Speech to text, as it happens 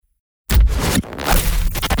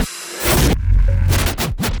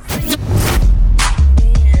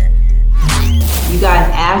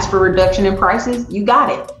for reduction in prices, you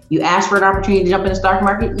got it. You ask for an opportunity to jump in the stock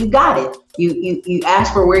market, you got it. You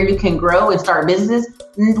ask for where you can grow and start businesses.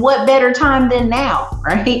 What better time than now,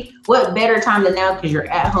 right? What better time than now, because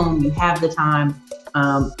you're at home, you have the time.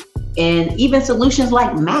 And even solutions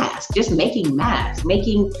like masks, just making masks,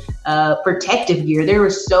 making protective gear. There were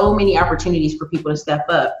so many opportunities for people to step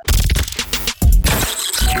up.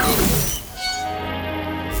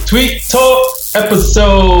 Tweet Talk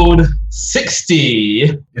episode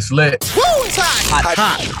 60. It's lit. Woo, it's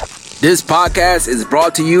hot. This podcast is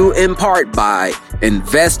brought to you in part by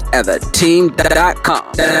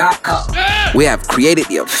InvestAsATeam.com. We have created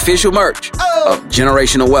the official merch of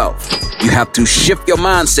Generational Wealth. You have to shift your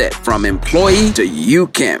mindset from employee to you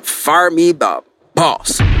can fire me the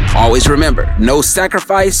boss. Always remember, no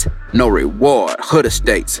sacrifice, no reward. Hood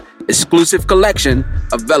Estates. Exclusive collection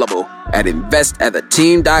available at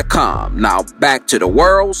InvestAsATeam.com. Now back to the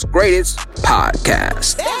world's greatest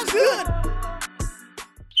podcast. That's good.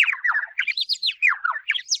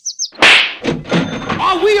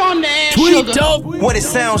 Are we on the air? Tweet Talk. What it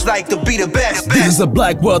sounds like to be the best. This is a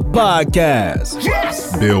Black Wealth Podcast.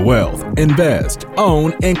 Yes. Build wealth, invest,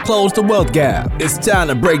 own, and close the wealth gap. It's time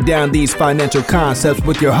to break down these financial concepts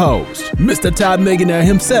with your host, Mr. Top Millionaire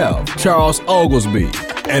himself, Charles Oglesby,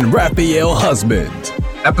 and Raphael Husband.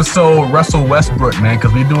 Episode Russell Westbrook, man,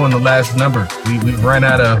 because we're doing the last number. We ran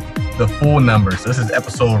out of the full number. So this is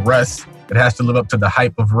episode Russ. It has to live up to the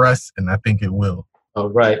hype of Russ, and I think it will. All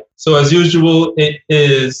right. So as usual, it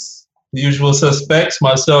is the usual suspects,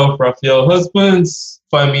 myself, Raphael Husbands.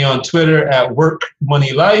 Find me on Twitter at Work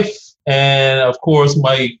Money Life. And of course,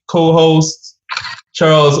 my co-host,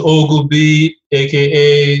 Charles Oglesby,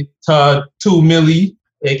 a.k.a. Todd 2 Millie,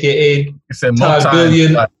 a.k.a. Todd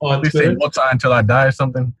Billion on Twitter. Say multi until I die or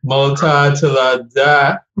something? Multi till I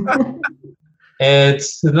die. And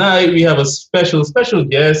tonight we have a special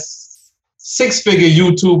guest, six-figure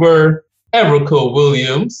YouTuber, Erica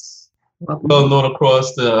Williams, well known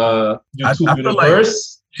across the YouTube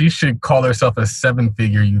universe. Like she should call herself a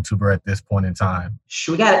seven-figure YouTuber at this point in time.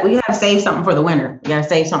 We got to save something for the winner.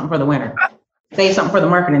 Save something for the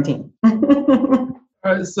marketing team. All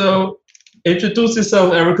right, so introduce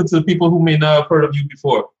yourself, Erica, to the people who may not have heard of you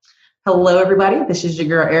before. Hello, everybody. This is your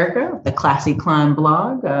girl, Erica, the Classy Climb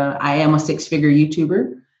blog. I am a six-figure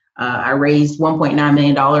YouTuber. I raised $1.9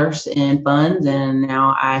 million in funds, and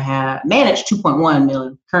now I have managed $2.1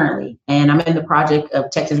 million currently. And I'm in the project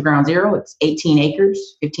of Texas Ground Zero. It's 18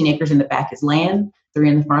 acres. 15 acres in the back is land. 3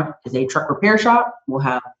 in the front is a truck repair shop. We'll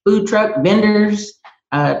have food truck vendors,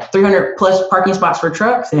 300 plus parking spots for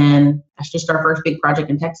trucks, and that's just our first big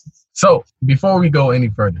project in Texas. So before we go any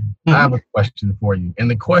further, I have a question for you. And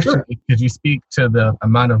the question is, could you speak to the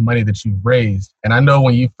amount of money that you've raised? And I know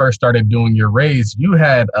when you first started doing your raise, you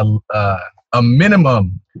had a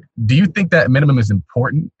minimum. Do you think that minimum is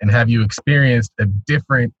important? And have you experienced a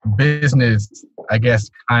different business, I guess,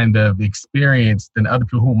 kind of experience than other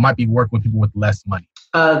people who might be working with people with less money?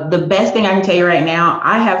 The best thing I can tell you right now,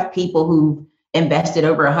 I have people who invested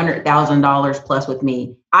over $100,000 plus with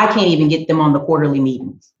me. I can't even get them on the quarterly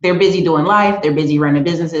meetings. They're busy doing life. They're busy running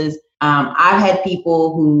businesses. I've had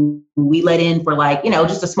people who we let in for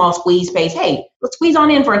just a small squeeze space. Hey, let's squeeze on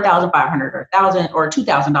in for $1,500 or $1,000 or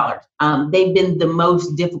 $2,000. They've been the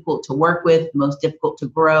most difficult to work with, most difficult to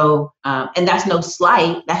grow. And that's no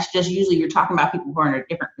slight. That's just usually you're talking about people who are in a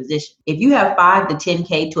different position. If you have 5 to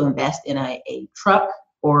 10K to invest in a truck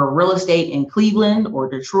or real estate in Cleveland or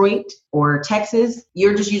Detroit or Texas,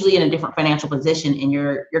 you're just usually in a different financial position and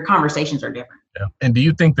your conversations are different. Yeah. And do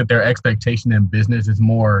you think that their expectation in business is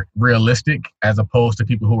more realistic as opposed to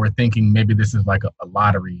people who are thinking maybe this is like a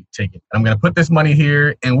lottery ticket? I'm going to put this money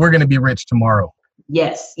here and we're going to be rich tomorrow.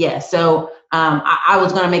 Yes. So I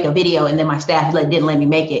was going to make a video and then my staff didn't let me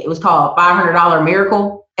make it. It was called $500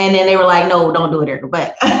 Miracle. And then they were like, no, don't do it, Erica.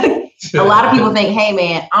 But a lot of people think, hey,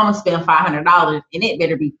 man, I'm going to spend $500 and it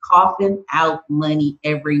better be coughing out money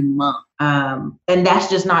every month. And that's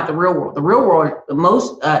just not the real world. The real world,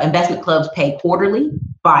 most investment clubs pay quarterly,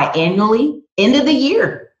 biannually, end of the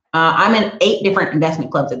year. I'm in 8 different investment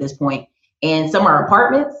clubs at this point, and some are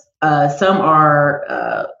apartments. Some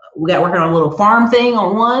are, we got working on a little farm thing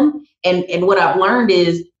on one. And what I've learned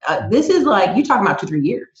is this is like, you're talking about 2-3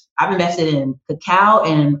 years. I've invested in cacao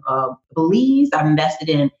in Belize. I've invested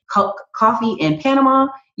in coffee in Panama.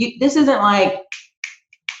 This isn't like,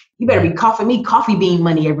 you better be coughing me coffee bean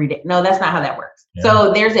money every day. No, that's not how that works. Yeah.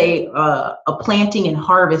 So there's a planting and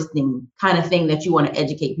harvesting kind of thing that you want to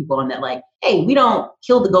educate people on, that like, hey, we don't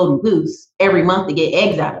kill the golden goose every month to get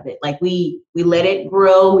eggs out of it. Like we let it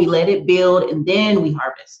grow, we let it build, and then we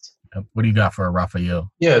harvest. What do you got for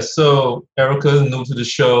Raphael? Yeah, so Erica is new to the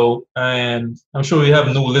show, and I'm sure we have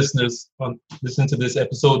new listeners listen to this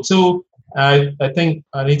episode too. I think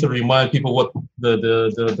I need to remind people what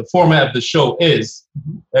the format of the show is.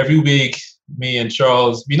 Every week, me and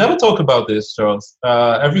Charles, we never talk about this, Charles.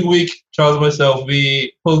 Every week, Charles and myself,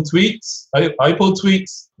 we pull tweets. I pull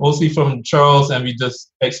tweets, mostly from Charles, and we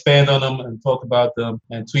just expand on them and talk about them,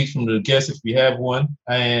 and tweets from the guests if we have one.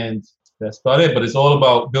 And that's about it. But it's all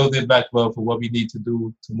about building backlog for what we need to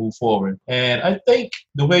do to move forward. And I think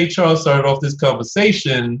the way Charles started off this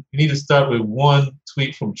conversation, we need to start with one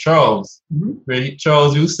tweet from Charles. Where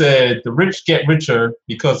Charles, you said the rich get richer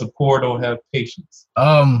because the poor don't have patience.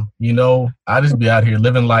 I just be out here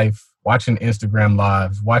living life, watching Instagram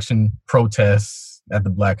lives, watching protests at the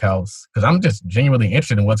Black House, because I'm just genuinely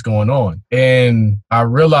interested in what's going on. And I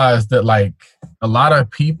realized that like a lot of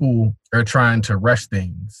people are trying to rush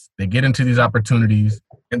things. They get into these opportunities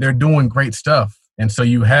and they're doing great stuff. And so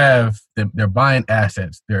you have they're buying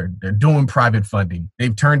assets. They're doing private funding.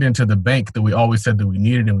 They've turned into the bank that we always said that we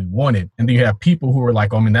needed and we wanted. And then you have people who are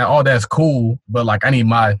like, that's cool, but like I need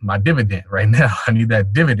my dividend right now. I need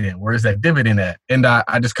that dividend. Where is that dividend at? And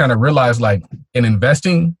I just kind of realized like in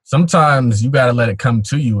investing, sometimes you got to let it come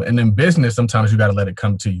to you. And in business, sometimes you got to let it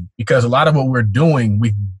come to you, because a lot of what we're doing,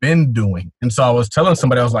 we've been doing. And so I was telling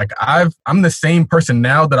somebody, I was like, I'm the same person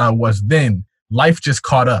now that I was then. Life just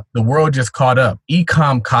caught up. The world just caught up.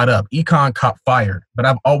 E-com caught up. E-com caught fire. But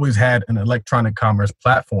I've always had an electronic commerce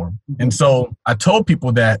platform. And so I told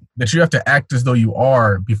people that you have to act as though you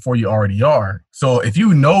are before you already are. So if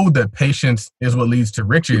you know that patience is what leads to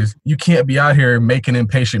riches, you can't be out here making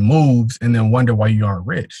impatient moves and then wonder why you aren't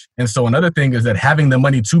rich. And so another thing is that having the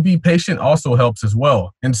money to be patient also helps as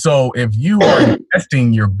well. And so if you are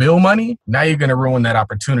investing your bill money, now you're going to ruin that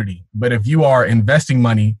opportunity. But if you are investing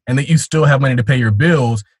money and that you still have money to pay your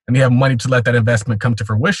bills and you have money to let that investment come to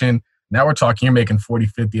fruition, now we're talking you're making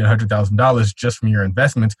 $40,000, $50,000, and $100,000 just from your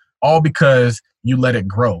investments, all because you let it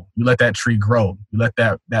grow. You let that tree grow. You let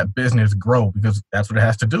that business grow, because that's what it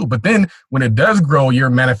has to do. But then when it does grow, you're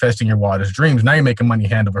manifesting your wildest dreams. Now you're making money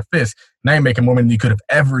hand over fist. Now you're making more money than you could have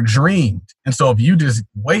ever dreamed. And so if you just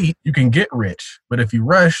wait, you can get rich. But if you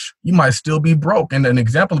rush, you might still be broke. And an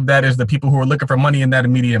example of that is the people who are looking for money in that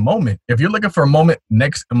immediate moment. If you're looking for money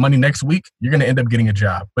next week, you're going to end up getting a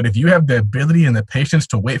job. But if you have the ability and the patience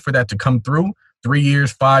to wait for that to come through, 3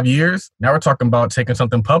 years, 5 years, now we're talking about taking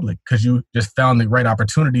something public because you just found the right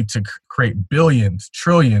opportunity to create billions,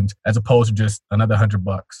 trillions, as opposed to just another $100.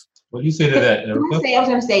 What do you say to that, Erica? I was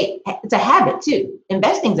going to say, it's a habit too.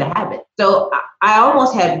 Investing's a habit. So I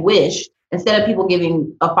almost had wished, instead of people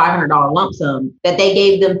giving a $500 lump sum, that they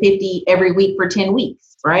gave them $50 every week for 10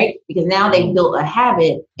 weeks, right? Because now they've built a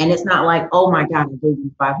habit, and it's not like, oh my God, I gave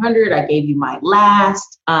you $500, I gave you my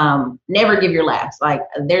last. Never give your last. Like,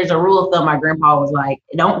 there's a rule of thumb. My grandpa was like,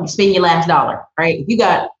 don't spend your last dollar, right? If you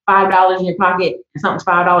got $5 in your pocket and something's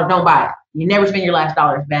 $5, don't buy it. You never spend your last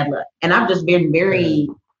dollar. It's bad luck. And I've just been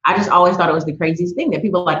I just always thought it was the craziest thing that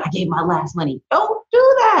people are like, I gave my last money. Don't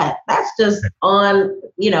do that. That's just on,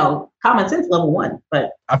 common sense level one.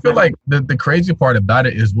 But I feel like the crazy part about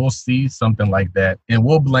it is we'll see something like that and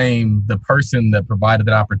we'll blame the person that provided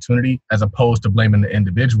that opportunity as opposed to blaming the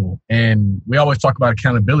individual. And we always talk about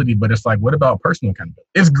accountability, but it's like, what about personal accountability?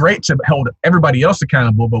 It's great to hold everybody else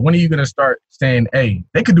accountable, but when are you going to start saying, hey,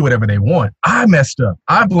 they can do whatever they want. I messed up.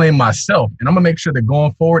 I blame myself, and I'm going to make sure that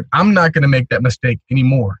going forward, I'm not going to make that mistake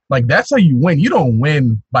anymore. Like, that's how you win. You don't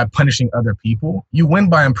win by punishing other people. You win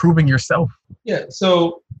by improving yourself. Yeah.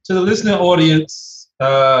 So to the listening audience,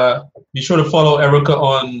 be sure to follow Erica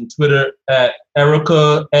on Twitter at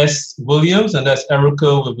Erica S. Williams, and that's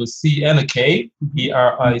Erica with a C and a K,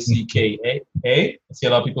 Ericka. I see a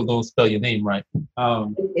lot of people don't spell your name right.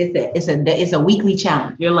 It's a weekly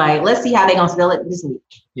challenge. You're like, let's see how they're gonna spell it this week.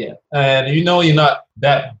 Yeah, and you're not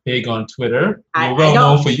that big on Twitter. You're well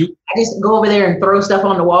known for you. I just go over there and throw stuff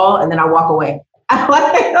on the wall, and then I walk away.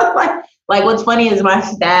 Like what's funny is my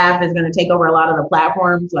staff is going to take over a lot of the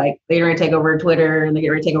platforms. Like they're going to take over Twitter and they're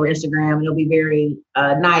going to take over Instagram, and it'll be very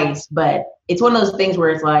nice. But it's one of those things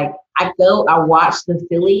where it's like, I watch the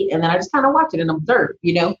Philly, and then I just kind of watch it and observe,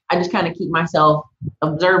 I just kind of keep myself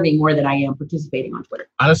observing more than I am participating on Twitter.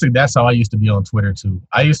 Honestly, that's how I used to be on Twitter too.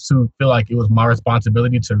 I used to feel like it was my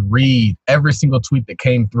responsibility to read every single tweet that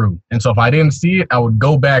came through. And so if I didn't see it, I would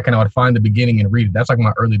go back and I would find the beginning and read it. That's like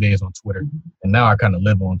my early days on Twitter. And now I kind of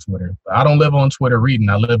live on Twitter. But I don't live on Twitter reading.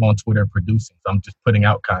 I live on Twitter producing. So I'm just putting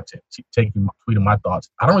out content, tweeting my thoughts.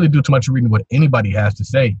 I don't really do too much reading what anybody has to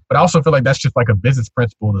say. But I also feel like that's just like a business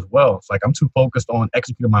principle as well. else. Like, I'm too focused on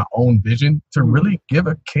executing my own vision to really give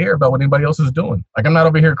a care about what anybody else is doing. Like, I'm not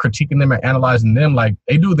over here critiquing them and analyzing them. Like,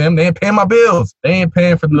 they do them. They ain't paying my bills. They ain't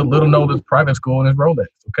paying for the little Noah's private school and his Rolex.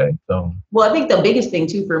 Okay. So, well, I think the biggest thing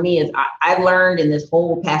too for me is I learned in this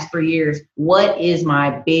whole past 3 years, what is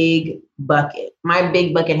my big bucket? My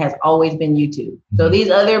big bucket has always been YouTube. So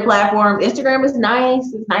these other platforms, Instagram is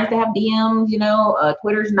nice. It's nice to have DMs,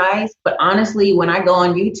 Twitter's nice. But honestly, when I go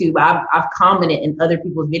on YouTube, I've commented in other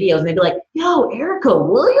people's videos and they'd be like, yo, Erica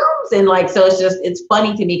Williams. And like, so it's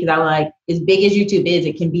funny to me because I'm like, as big as YouTube is,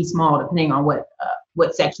 it can be small depending on what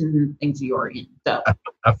section and things you're in. So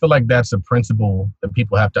I feel like that's a principle that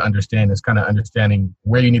people have to understand, is kind of understanding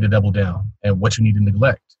where you need to double down and what you need to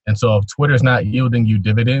neglect. And so if Twitter's not yielding you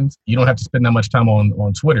dividends, you don't have to spend that much time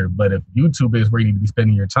on Twitter. But if YouTube is where you need to be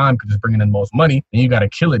spending your time because it's bringing in the most money, then you got to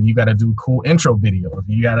kill it. And you got to do cool intro videos.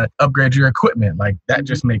 You got to upgrade your equipment. Like, that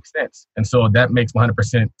just makes sense. And so that makes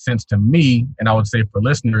 100% sense to me. And I would say for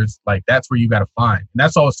listeners, like, that's where you got to find. And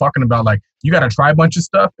that's all I was talking about. Like, you got to try a bunch of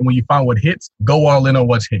stuff. And when you find what hits, go all in on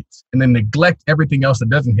what hits. And then neglect everything else that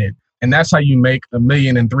doesn't hit. And that's how you make $1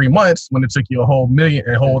 million in 3 months when it took you a whole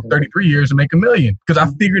 33 years to make $1 million. Because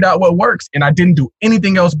I figured out what works and I didn't do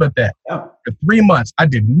anything else but that. For 3 months, I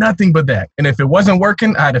did nothing but that. And if it wasn't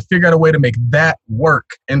working, I had to figure out a way to make that work.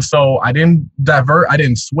 And so I didn't divert. I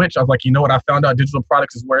didn't switch. I was like, you know what? I found out digital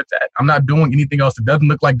products is where it's at. I'm not doing anything else that doesn't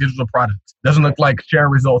look like digital products. Doesn't look like share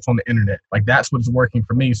results on the internet. Like, that's what's working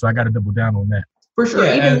for me. So I got to double down on that. For sure.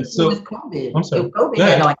 Yeah, even with COVID. I'm sorry.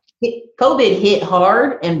 COVID hit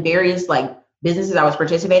hard in various businesses I was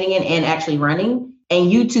participating in and actually running.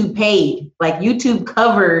 And YouTube paid. Like, YouTube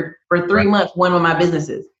covered for 3 months one of my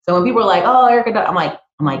businesses. So when people are like, oh, Erica, I'm like,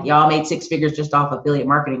 y'all made 6 figures just off affiliate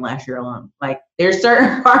marketing last year alone. Like, there's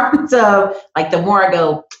certain parts of, like, the more I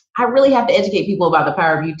go, I really have to educate people about the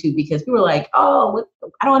power of YouTube, because people are like, oh,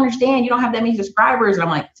 I don't understand. You don't have that many subscribers. And I'm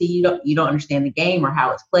like, see, you don't understand the game or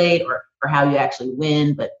how it's played or how you actually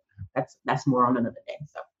win. But that's more on another day.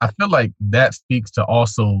 So I feel like that speaks to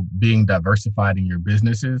also being diversified in your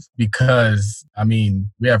businesses, because, I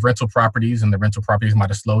mean, we have rental properties and the rental properties might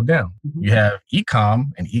have slowed down. You have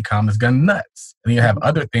e-com, and e-com has gone nuts. And you have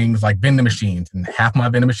other things like vending machines, and half my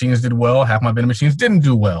vending machines did well, half my vending machines didn't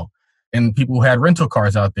do well. And people who had rental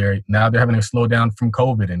cars out there, now they're having to slow down from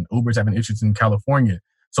COVID, and Uber's having issues in California.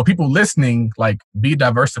 So people listening, like, be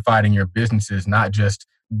diversified in your businesses, not just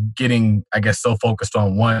getting, I guess, so focused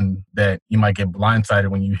on one that you might get blindsided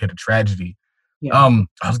when you hit a tragedy. Yeah.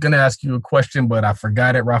 I was going to ask you a question, but I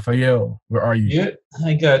forgot it. Raphael, where are you? Yeah,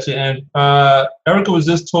 I got you. And Erica was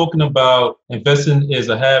just talking about investing is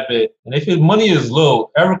a habit. And if your money is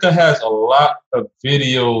low, Erica has a lot of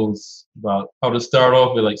videos about how to start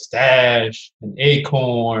off with, like, Stash and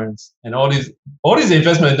Acorns and all these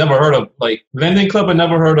investments I never heard of. Like, Lending Club I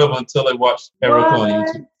never heard of until I watched Erica on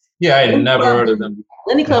YouTube. Yeah, I had never heard of them.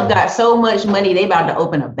 Lending Club got so much money, they about to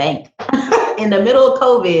open a bank. In the middle of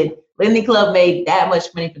COVID, Lending Club made that much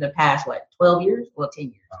money for the past, 12 years? Well, 10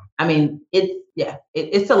 years. I mean,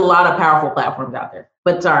 it's a lot of powerful platforms out there.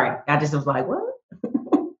 But sorry, I just was like, what?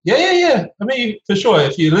 Yeah. I mean, for sure.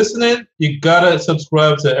 If you're listening, you gotta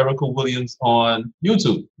subscribe to Erica Williams on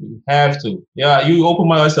YouTube. You have to. Yeah, you open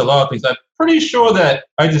my eyes to a lot of things. I'm pretty sure that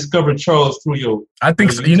I discovered Charles through your. I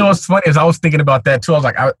think so. You know what's funny is I was thinking about that too. I was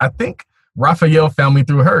like, I think Raphael found me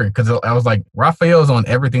through her, because I was like, Raphael's on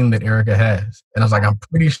everything that Erica has. And I was like, I'm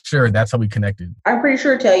pretty sure that's how we connected. I'm pretty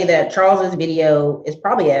sure to tell you that Charles's video is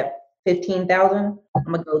probably at 15,000. I'm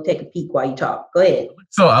going to go take a peek while you talk. Go ahead.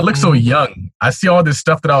 So I look so young. I see all this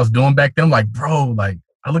stuff that I was doing back then. I'm like, bro, like,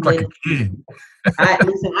 I look like a kid.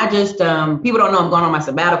 I just, people don't know I'm going on my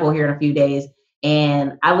sabbatical here in a few days.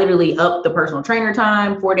 And I literally upped the personal trainer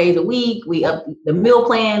time 4 days a week. We upped the meal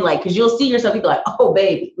plan, like, because you'll see yourself, people like, oh,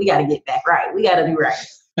 baby, we got to get back right. We got to do right.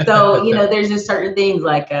 So, there's just certain things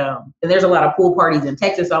like, and there's a lot of pool parties in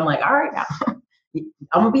Texas. So I'm like, all right, now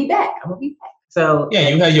I'm going to be back. So yeah,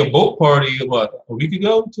 you had your boat party, what, a week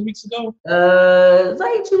ago, 2 weeks ago? It's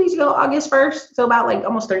like 2 weeks ago, August 1st. So about like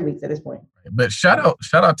almost 3 weeks at this point. But shout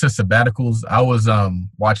out to sabbaticals. I was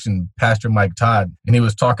watching Pastor Mike Todd, and he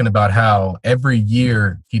was talking about how every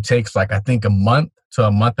year he takes, like, I think a month to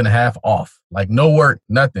a month and a half off, like no work,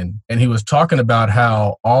 nothing. And he was talking about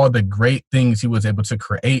how all the great things he was able to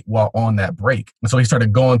create while on that break. And so he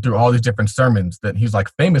started going through all these different sermons that he's like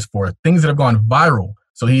famous for, things that have gone viral.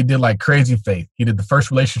 So he did like Crazy Faith. He did the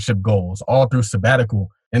first relationship goals all through sabbatical.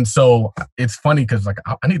 And so it's funny because, like,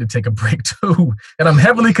 I need to take a break too. And I'm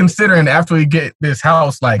heavily considering, after we get this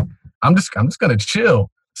house, like, I'm just going to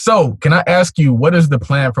chill. So can I ask you, what is the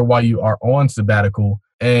plan for while you are on sabbatical?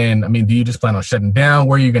 And I mean, do you just plan on shutting down?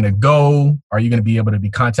 Where are you going to go? Are you going to be able to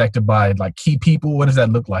be contacted by like key people? What does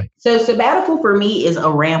that look like? So sabbatical for me is a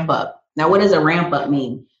ramp up. Now, what does a ramp up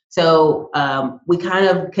mean? So we kind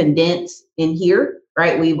of condense in here,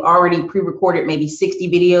 right? We've already pre-recorded maybe 60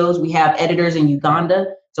 videos. We have editors in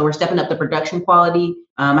Uganda. So we're stepping up the production quality.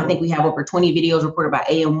 I think we have over 20 videos recorded by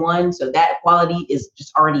AM1. So that quality is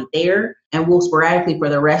just already there. And we'll sporadically for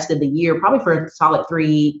the rest of the year, probably for a solid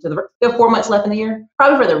 3 to 4 months left in the year.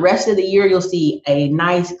 Probably for the rest of the year, you'll see a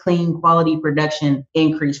nice, clean quality production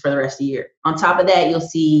increase for the rest of the year. On top of that, you'll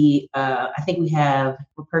see, I think we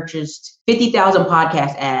purchased 50,000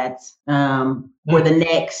 podcast ads for the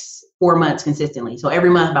next 4 months consistently. So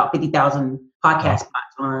every month, about 50,000 podcast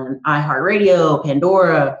spots on iHeartRadio,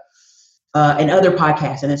 Pandora, and other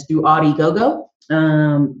podcasts. And it's through Audiogo.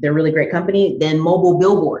 They're a really great company. Then mobile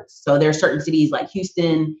billboards. So there are certain cities like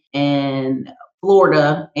Houston and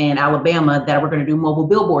Florida and Alabama that we're going to do mobile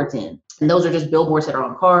billboards in. And those are just billboards that are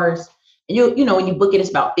on cars. And you know, when you book it, it's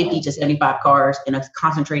about 50 to 75 cars in a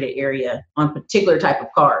concentrated area on a particular type of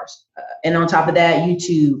cars. And on top of that,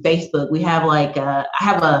 YouTube, Facebook, we have like, I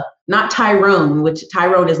have not Tyrone, which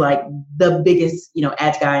Tyrone is like the biggest,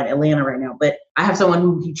 ads guy in Atlanta right now. But I have someone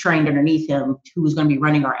who he trained underneath him who's going to be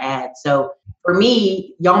running our ads. So for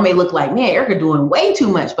me, y'all may look like, man, Erica doing way too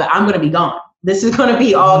much, but I'm going to be gone. This is going to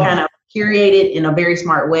be all kind of curated in a very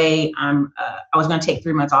smart way. I was going to take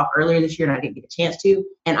 3 months off earlier this year and I didn't get a chance to,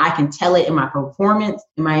 and I can tell it in my performance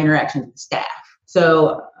and my interactions with the staff.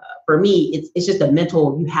 So for me, it's just a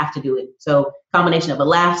mental, you have to do it. So combination of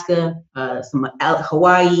Alaska, some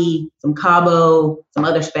Hawaii, some Cabo, some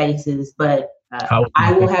other spaces, but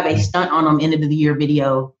I will have a stunt on them end of the year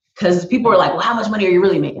video because people are like, well, how much money are you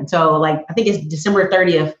really making? So like, I think it's December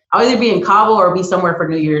 30th. I'll either be in Cabo or be somewhere for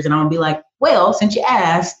New Year's, and I'm gonna be like, well, since you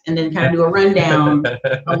asked, and then kind of do a rundown.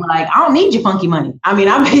 I'm like, I don't need your funky money. I mean,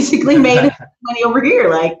 I basically made money over here.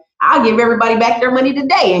 Like, I'll give everybody back their money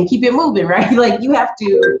today and keep it moving, right? Like, you have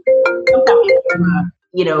to,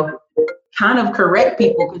 kind of correct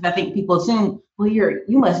people because I think people assume, well, you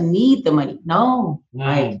must need the money. No,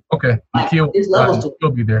 right? Okay, there's levels to it.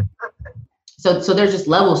 You'll be there. So there's just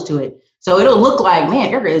levels to it. So it'll look like, man,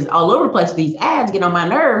 Erica is all over the place. These ads get on my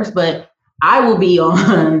nerves, but I will be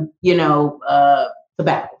on,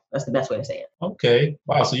 sabbatical. That's the best way to say it. Okay.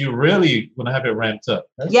 Wow. So you really want to have it ramped up.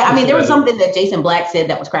 I mean, there was something that Jason Black said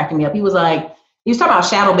that was cracking me up. He was talking about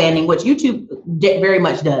shadow banning, which YouTube very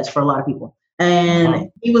much does for a lot of people.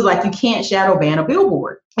 And he was like, you can't shadow ban a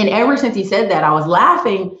billboard. And ever since he said that, I was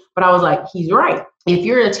laughing, but I was like, he's right. If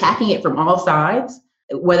you're attacking it from all sides,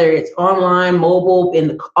 whether it's online, mobile, in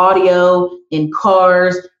the audio, in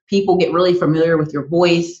cars, people get really familiar with your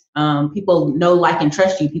voice. People know, like, and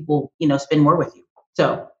trust you. People, spend more with you.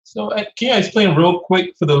 So can you explain real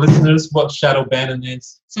quick for the listeners what shadow banning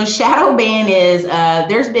is? So shadow ban is,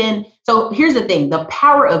 so here's the thing. The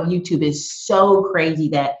power of YouTube is so crazy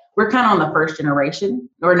that we're kind of on the first generation.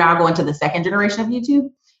 We're now going to the second generation of YouTube.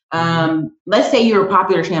 Let's say you're a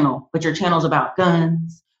popular channel, but your channel's about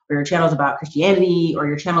guns, or your channel's about Christianity, or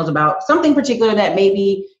your channel's about something particular that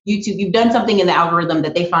maybe YouTube, you've done something in the algorithm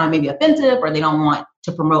that they find maybe offensive or they don't want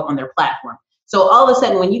to promote on their platform. So all of a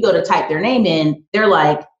sudden, when you go to type their name in, they're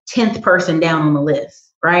like 10th person down on the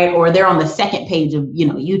list, right? Or they're on the second page of,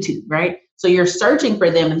 YouTube, right? So you're searching for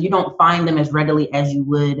them and you don't find them as readily as you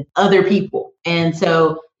would other people. And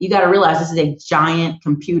so you got to realize this is a giant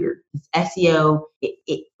computer. It's SEO.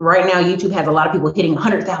 Right now, YouTube has a lot of people hitting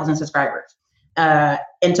 100,000 subscribers.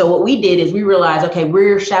 And so what we did is we realized, okay,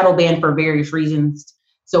 we're shadow banned for various reasons.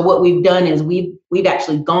 So what we've done is we've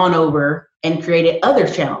actually gone over and created other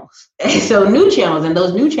channels. So new channels, and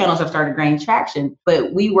those new channels have started gaining traction,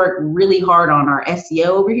 but we work really hard on our SEO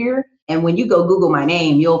over here. And when you go Google my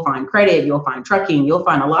name, you'll find credit, you'll find trucking, you'll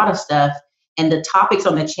find a lot of stuff. And the topics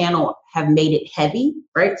on the channel have made it heavy,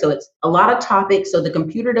 right? So it's a lot of topics. So the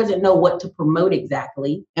computer doesn't know what to promote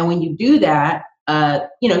exactly. And when you do that,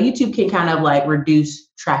 YouTube can kind of like reduce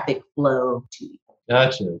traffic flow to you.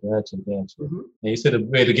 Gotcha. And you said a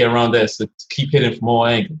way to get around that is to keep hitting from all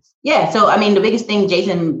angles. Yeah. So, I mean, the biggest thing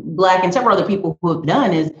Jason Black and several other people who have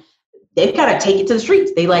done is they've kind of take it to the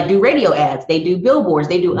streets. They do radio ads, they do billboards,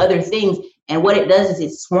 they do other things. And what it does is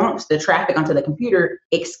it swamps the traffic onto the computer.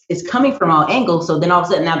 It's coming from all angles. So then all of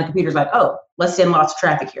a sudden now the computer's like, oh, let's send lots of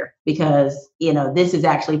traffic here because, this is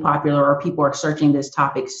actually popular or people are searching this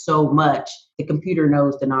topic so much. The computer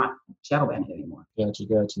knows to not shadow ban it anymore. Gotcha.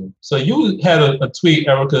 So you had a tweet,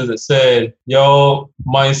 Erica, that said, yo,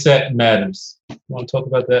 mindset matters. You want to talk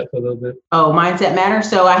about that for a little bit? Oh, mindset matters.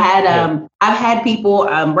 So I had, I've had people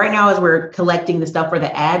right now as we're collecting the stuff for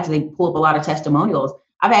the ads, they pull up a lot of testimonials.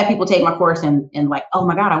 I've had people take my course and like, oh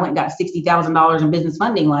my God, I went and got $60,000 in business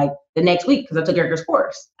funding like the next week because I took Erica's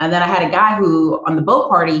course. And then I had a guy who on the boat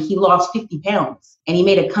party, he lost 50 pounds and he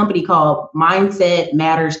made a company called Mindset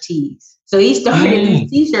Matters Tees. So he started these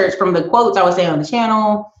t-shirts from the quotes I was saying on the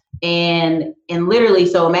channel. And literally,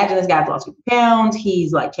 so imagine this guy's lost 50 pounds.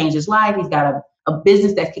 He's like changed his life. He's got a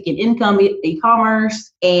business that's kicking income,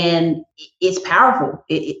 e-commerce, and it's powerful.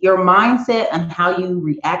 Your mindset and how you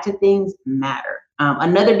react to things matter.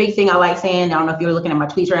 Another big thing I like saying, I don't know if you're looking at my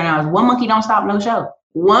tweets right now, is one monkey don't stop no show.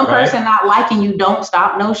 One person not liking you don't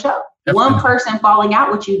stop no show. One person falling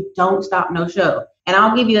out with you don't stop no show. And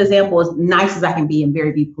I'll give you an example as nice as I can be and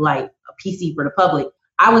very be polite, a PC for the public.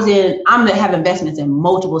 I'm gonna have investments in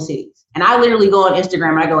multiple cities. And I literally go on Instagram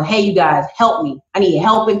and I go, hey, you guys, help me. I need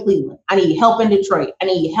help in Cleveland. I need help in Detroit. I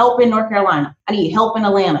need help in North Carolina. I need help in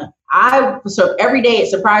Atlanta. So every day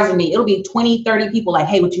it's surprising me. It'll be 20, 30 people like,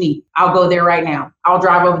 hey, what you need? I'll go there right now. I'll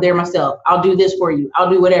drive over there myself. I'll do this for you. I'll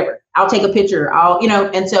do whatever. I'll take a picture.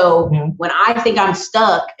 And so when I think I'm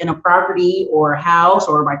stuck in a property or a house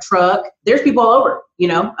or my truck, there's people all over,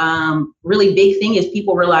 really big thing is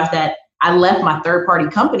people realize that I left my third-party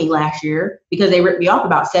company last year because they ripped me off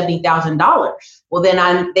about $70,000. Well,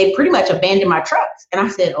 then they pretty much abandoned my trucks. And I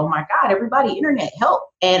said, oh my God, everybody, internet, help.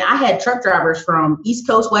 And I had truck drivers from East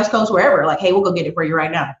Coast, West Coast, wherever, like, hey, we'll go get it for you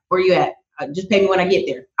right now. Where you at? Just pay me when I get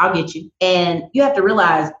there. I'll get you. And you have to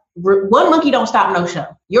realize one monkey don't stop no show.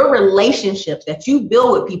 Your relationships that you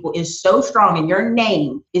build with people is so strong and your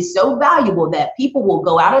name is so valuable that people will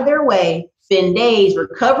go out of their way, spend days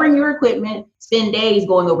recovering your equipment, spend days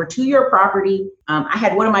going over to your property. I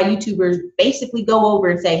had one of my YouTubers basically go over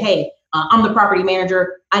and say, hey, I'm the property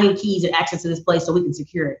manager. I need keys and access to this place so we can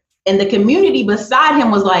secure it. And the community beside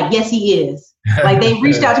him was like, yes, he is. Like they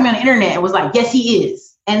reached out to me on the internet and was like, yes, he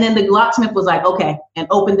is. And then the locksmith was like, okay, and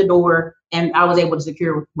opened the door and I was able to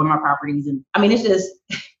secure one of my properties. And I mean, it's just,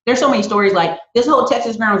 there's so many stories like this whole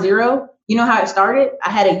Texas Ground Zero. You know how it started?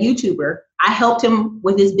 I had a YouTuber. I helped him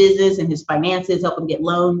with his business and his finances, help him get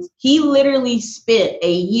loans. He literally spent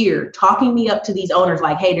a year talking me up to these owners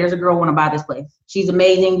like, hey, there's a girl want to buy this place. She's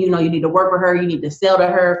amazing. You need to work with her. You need to sell to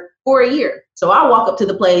her for a year. So I walk up to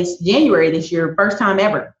the place January this year, first time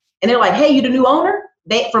ever. And they're like, hey, you the new owner?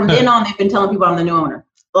 From then on, they've been telling people I'm the new owner.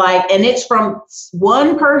 And it's from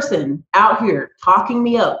one person out here talking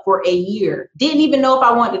me up for a year. Didn't even know if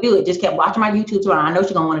I wanted to do it. Just kept watching my YouTube channel. I know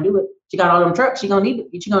she's gonna want to do it. She got all them trucks. She's gonna need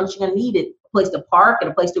it. She's gonna need it. A place to park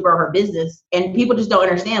and a place to grow her business. And people just don't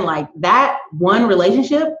understand like that one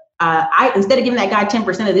relationship. I instead of giving that guy 10%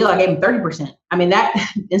 of the deal, I gave him 30%. I mean that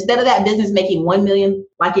instead of that business making 1 million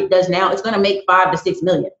like it does now, it's gonna make 5 to 6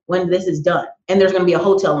 million when this is done. And there's gonna be a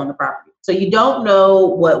hotel on the property. So you don't know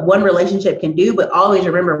what one relationship can do, but always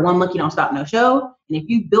remember one monkey don't stop no show. And if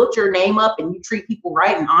you built your name up and you treat people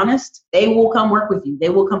right and honest, they will come work with you. They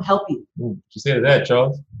will come help you. What you say to that,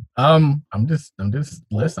 Charles? I'm just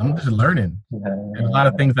learning. There's a lot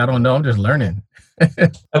of things I don't know. I'm just learning. I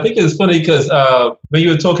think it's funny because when you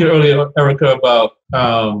were talking earlier, Erica, about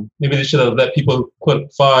maybe they should have let people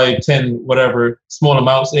put 5, 10, whatever small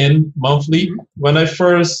amounts in monthly. Mm-hmm. When I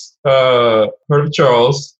first heard of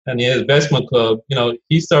Charles and the investment club,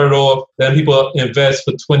 he started off letting people invest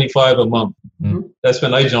for $25 a month. Mm-hmm. That's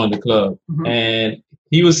when I joined the club. Mm-hmm. And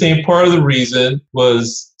he was saying part of the reason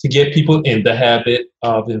was to get people in the habit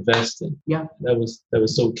of investing. Yeah, that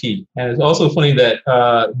was so key. And it's also funny that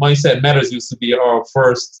Mindset Matters used to be our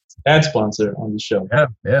first ad sponsor on the show.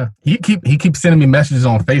 Yeah. He keeps sending me messages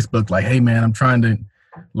on Facebook like, "Hey man, I'm trying to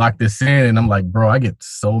lock this in," and I'm like, "Bro, I get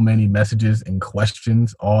so many messages and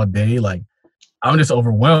questions all day. Like, I'm just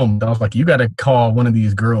overwhelmed." I was like, "You got to call one of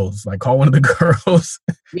these girls. Like, call one of the girls.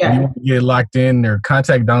 Yeah, you want to get locked in or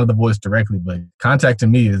contact Donna the Voice directly." But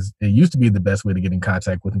contacting me it used to be the best way to get in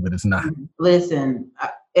contact with me, but it's not. Listen,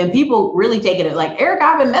 and people really take it like, "Eric,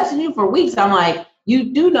 I've been messaging you for weeks." I'm like,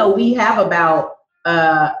 you do know we have about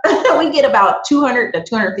we get about 200 to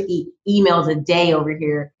 250 emails a day over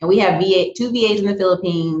here, and we have 2 VAs in the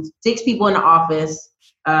Philippines, 6 people in the office.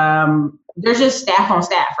 There's just staff on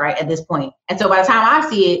staff, right, at this point. And so by the time I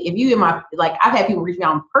see it, if you in my, like, I've had people reach me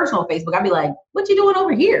on personal Facebook, I'd be like, "What you doing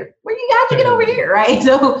over here? Where you got to get over here?" Right?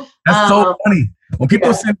 So that's so funny.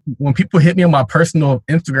 When people hit me on my personal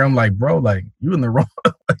Instagram, I'm like, "Bro, like you in the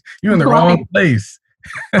wrong place."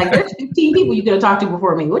 Like there's 15 people you could have talked to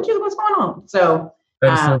before me. What's going on? So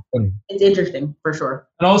that's so funny. It's interesting for sure.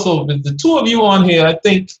 And also the two of you on here, I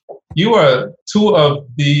think you are two of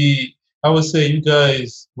the I would say you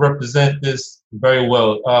guys represent this very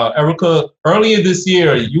well. Erica, earlier this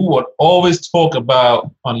year, you would always talk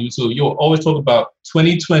about, on YouTube, you would always talk about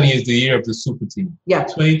 2020 is the year of the super team. Yeah.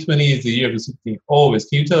 2020 is the year of the super team. Always.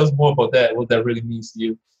 Can you tell us more about that, what that really means to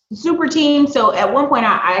you? Super team. So at one point,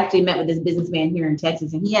 I actually met with this businessman here in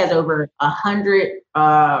Texas, and he has over 100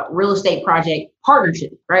 real estate project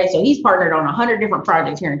partnerships, right? So he's partnered on 100 different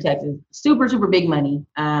projects here in Texas. Super, super big money,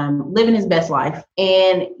 living his best life.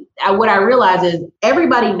 And what I realize is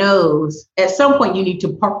everybody knows at some point you need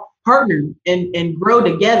to partner and grow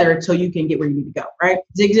together until you can get where you need to go, right?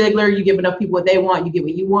 Zig Ziglar, you give enough people what they want, you get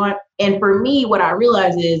what you want. And for me, what I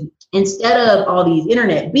realize is instead of all these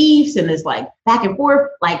internet beefs and this like back and forth,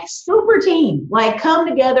 like super team, like come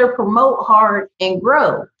together, promote hard and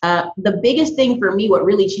grow. The biggest thing for me, what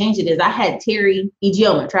really changed it is I had Terry E.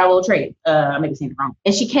 Gilman, Travel Trade. I may be saying it wrong.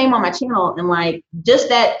 And she came on my channel and like just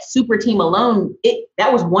that super team alone,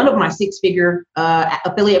 that was one of my 6-figure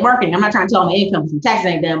affiliate marketing. I'm not trying to tell my income because taxes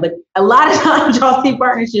ain't done, but a lot of times y'all see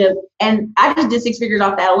partnerships. And I just did 6 figures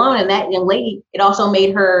off that alone. And that young lady, it also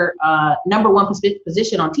made her #1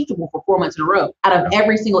 position on Teachable for 4 months in a row out of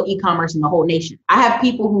every single e-commerce in the whole nation. I have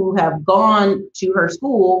people who have gone to her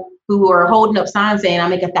school who are holding up signs saying I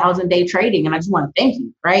make 1,000-day trading. And I just want to thank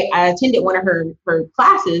you, right? I attended one of her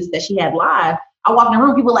classes that she had live. I walked in the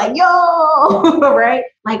room, people like, yo, right?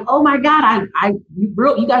 Like, oh my God,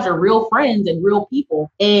 you guys are real friends and real people.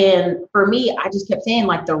 And for me, I just kept saying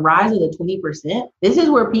like the rise of the 20%, this is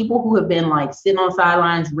where people who have been like sitting on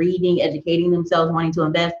sidelines, reading, educating themselves, wanting to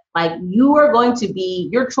invest, like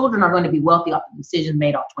your children are going to be wealthy off the decisions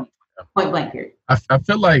made off 20%. Point blank period. I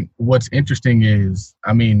feel like what's interesting is,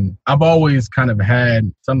 I mean, I've always kind of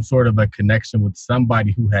had some sort of a connection with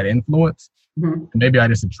somebody who had influence. Mm-hmm. Maybe I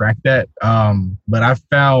just attract that. But I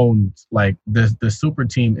found like the super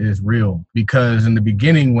team is real because in the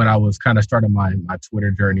beginning, when I was kind of starting my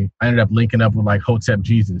Twitter journey, I ended up linking up with like Hotep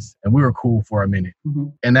Jesus and we were cool for a minute. Mm-hmm.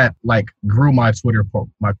 And that like grew my Twitter,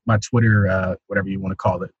 my Twitter, whatever you want to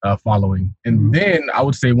call it, following. And mm-hmm. then I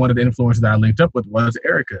would say one of the influencers that I linked up with was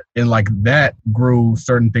Erica. And like that grew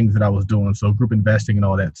certain things that I was doing. So group investing and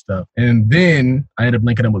all that stuff. And then I ended up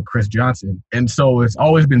linking up with Chris Johnson. And so it's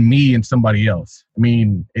always been me and somebody else. I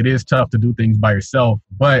mean, it is tough to do things by yourself,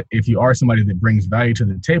 but if you are somebody that brings value to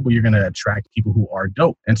the table, you're going to attract people who are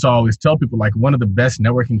dope. And so I always tell people like one of the best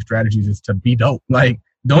networking strategies is to be dope. Like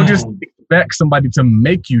don't just expect somebody to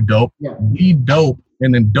make you dope. Yeah. Be dope.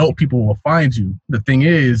 And then dope people will find you. The thing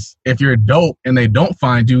is, if you're dope and they don't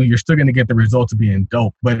find you, you're still going to get the results of being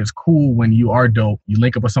dope. But it's cool when you are dope, you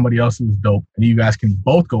link up with somebody else who's dope, and you guys can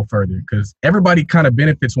both go further because everybody kind of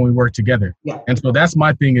benefits when we work together. Yeah. And so that's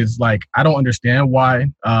my thing is like, I don't understand why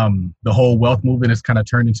the whole wealth movement has kind of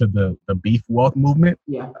turned into the beef wealth movement.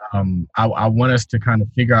 Yeah. I want us to kind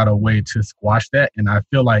of figure out a way to squash that. And I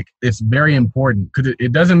feel like it's very important because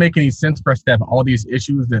it doesn't make any sense for us to have all these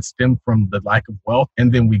issues that stem from the lack of wealth. And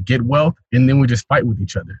then we get wealth and then we just fight with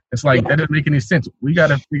each other. It's like, that doesn't make any sense. We got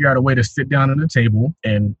to figure out a way to sit down at the table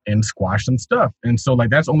and squash some stuff. And so like,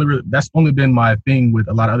 that's only been my thing with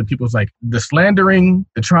a lot of other people. It's like the slandering,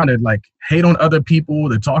 the trying to like hate on other people,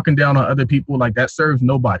 the talking down on other people, like that serves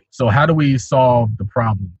nobody. So how do we solve the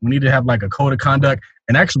problem? We need to have like a code of conduct.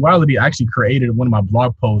 In actuality, I actually created one of my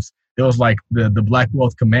blog posts. It was like the Black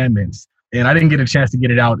Wealth Commandments. And I didn't get a chance to get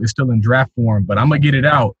it out. It's still in draft form, but I'm going to get it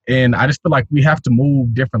out. And I just feel like we have to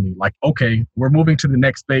move differently. Like, okay, we're moving to the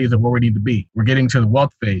next phase of where we need to be. We're getting to the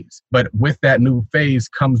wealth phase. But with that new phase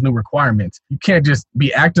comes new requirements. You can't just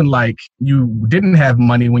be acting like you didn't have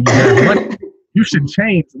money when you had money. You should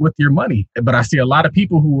change with your money. But I see a lot of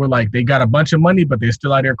people who were like, they got a bunch of money, but they're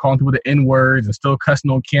still out there calling people the N-words and still cussing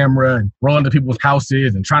on camera and rolling to people's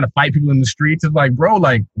houses and trying to fight people in the streets. It's like, bro,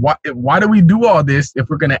 like, why do we do all this if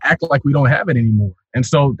we're going to act like we don't have it anymore? And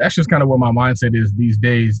so that's just kind of where my mindset is these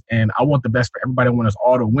days. And I want the best for everybody. I want us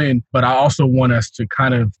all to win, but I also want us to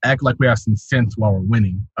kind of act like we have some sense while we're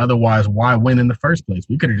winning. Otherwise, why win in the first place?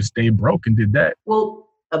 We could have just stayed broke and did that. Well,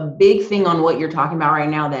 a big thing on what you're talking about right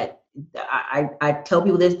now that I tell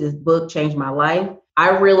people this book changed my life.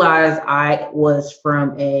 I realized I was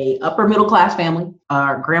from a upper middle class family.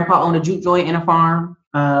 Grandpa owned a juke joint and a farm.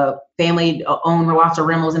 Family owned lots of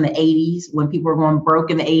rentals in the 80s when people were going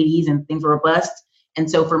broke in the 80s and things were bust. And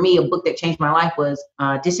so for me, a book that changed my life was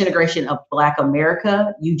Disintegration of Black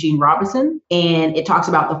America, Eugene Robinson. And it talks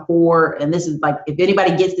about the four, and this is like, if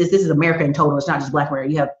anybody gets this is America in total. It's not just Black America.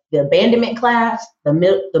 You have the abandonment class, the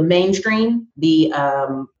mainstream,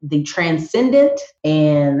 the transcendent,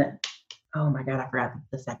 and oh my God, I forgot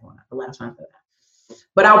the second one, the last one.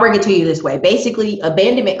 But I'll bring it to you this way. Basically,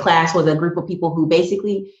 abandonment class was a group of people who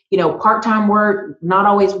basically, part-time work, not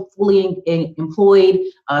always fully employed,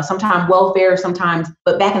 sometimes welfare, sometimes,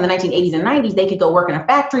 but back in the 1980s and 90s, they could go work in a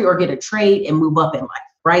factory or get a trade and move up in life,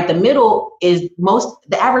 right? The middle is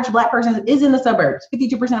the average Black person is in the suburbs.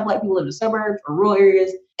 52% of Black people live in the suburbs or rural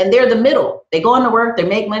areas, and they're the middle. They go into work, they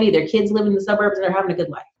make money, their kids live in the suburbs, and they're having a good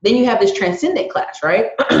life. Then you have this transcendent class,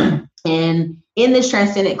 right? And in this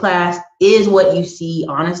transcendent class is what you see,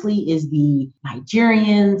 honestly, is the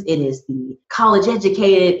Nigerians, it is the college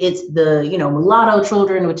educated, it's the, mulatto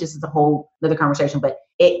children, which is the whole other conversation, but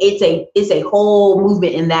it's a whole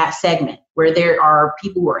movement in that segment where there are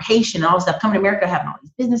people who are Haitian and all this stuff coming to America, having all these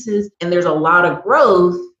businesses, and there's a lot of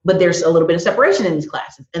growth, but there's a little bit of separation in these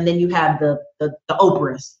classes. And then you have the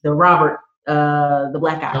Oprahs, the Robert, the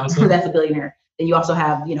Black guy, that's a billionaire. And you also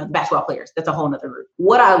have, the basketball players. That's a whole nother group.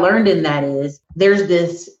 What I learned in that is there's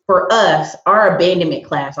this, for us, our abandonment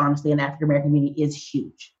class, honestly, in the African-American community is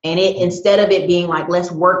huge. And instead of it being like,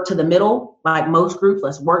 let's work to the middle, like most groups,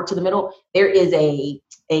 let's work to the middle, there is a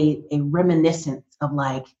reminiscence of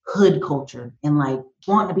like hood culture and like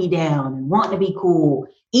wanting to be down and wanting to be cool,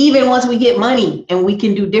 even once we get money and we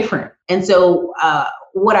can do different. And so,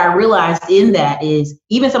 what I realized in that is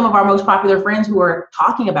even some of our most popular friends who are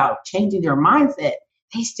talking about changing their mindset,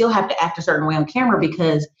 they still have to act a certain way on camera,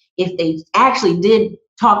 because if they actually did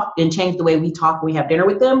talk and change the way we talk when we have dinner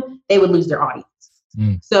with them, they would lose their audience.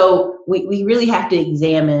 So we really have to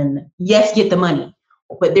examine, yes, get the money,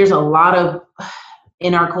 but there's a lot of,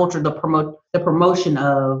 in our culture, the promotion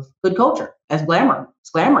of good culture as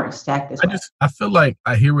glamorous tactics. I feel like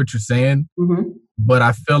I hear what you're saying. Mm-hmm. But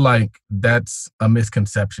I feel like that's a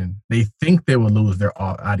misconception. They think they will lose their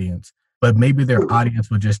audience, but maybe their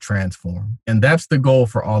audience will just transform. And that's the goal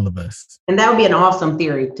for all of us. And that would be an awesome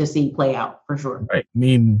theory to see play out for sure. Right. I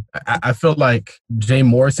mean, I feel like Jay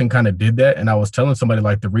Morrison kind of did that. And I was telling somebody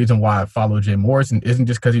like the reason why I follow Jay Morrison isn't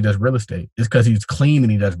just because he does real estate. It's because he's clean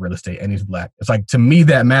and he does real estate and he's Black. It's like, to me,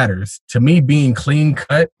 that matters. To me, being clean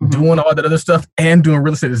cut, doing all that other stuff and doing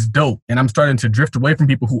real estate is dope. And I'm starting to drift away from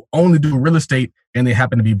people who only do real estate and they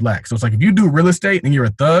happen to be Black. So it's like, if you do real estate and you're a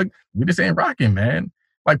thug, we just ain't rocking, man.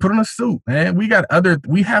 Like, put on a suit, man. We have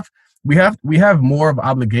more of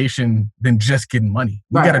obligation than just getting money.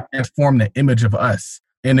 We got to transform the image of us.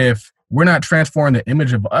 And if we're not transforming the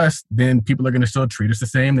image of us, then people are going to still treat us the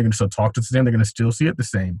same. They're going to still talk to us the same. They're going to still see it the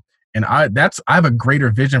same. And I have a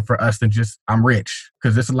greater vision for us than just I'm rich,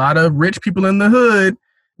 because there's a lot of rich people in the hood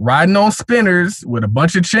riding on spinners with a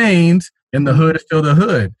bunch of chains, and the hood is still the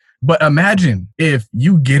hood. But imagine if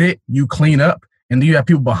you get it, you clean up, and then you have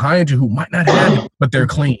people behind you who might not have it, but they're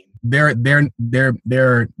clean. They're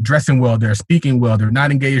dressing well. They're speaking well. They're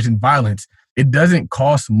not engaged in violence. It doesn't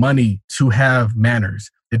cost money to have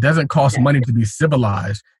manners. It doesn't cost money to be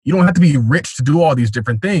civilized. You don't have to be rich to do all these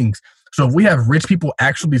different things. So if we have rich people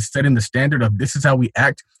actually setting the standard of this is how we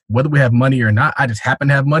act, whether we have money or not, I just happen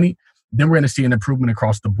to have money, then we're going to see an improvement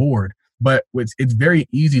across the board. But it's very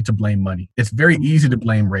easy to blame money. It's very easy to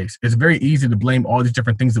blame race. It's very easy to blame all these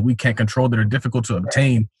different things that we can't control that are difficult to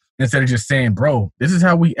obtain, instead of just saying, bro, this is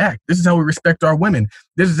how we act. This is how we respect our women.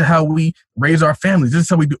 This is how we raise our families. This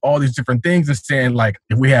is how we do all these different things, and saying, like,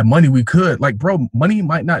 if we had money, we could. Like, bro, money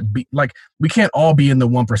might not be, like, we can't all be in the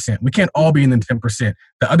 1%. We can't all be in the 10%.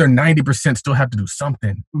 The other 90% still have to do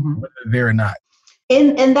something, whether they're or not.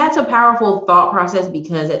 And that's a powerful thought process,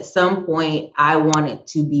 because at some point I want it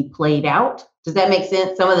to be played out. Does that make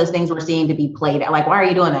sense? Some of those things we're seeing to be played out. Like, why are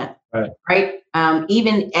you doing that? Right.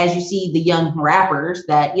 Even as you see the young rappers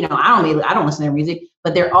that, I don't listen to their music,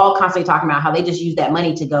 but they're all constantly talking about how they just use that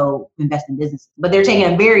money to go invest in business. But they're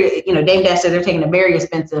taking a very, Dame Dash said they're taking a very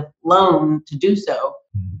expensive loan to do so.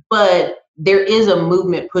 But there is a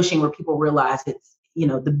movement pushing where people realize it's,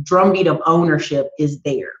 the drumbeat of ownership is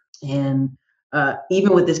there. And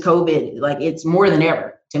even with this COVID, like, it's more than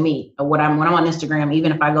ever to me. When I'm on Instagram,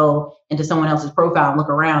 even if I go into someone else's profile and look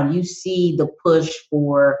around, you see the push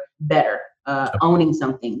for better, owning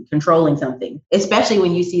something, controlling something, especially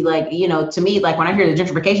when you see, like, to me, like, when I hear the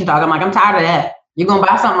gentrification talk, I'm like, I'm tired of that. You gonna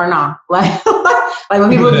buy something or not? Like when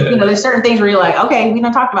people, there's certain things where you're like, okay, we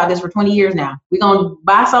done talked about this for 20 years now. We gonna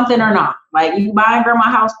buy something or not? Like, you buying grandma's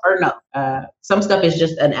house or no? Some stuff is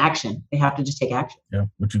just an action. They have to just take action. Yeah,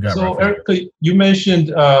 what you got? So, Erica, you mentioned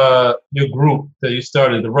your group that you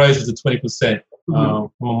started, the Rise to 20%.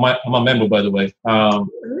 I'm a member, by the way.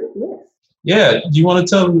 Yeah, do you want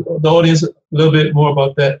to tell the audience a little bit more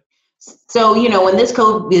about that? So, when this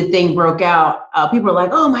COVID thing broke out, people were like,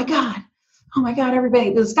 oh my God,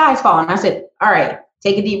 everybody, the sky's falling. I said, all right,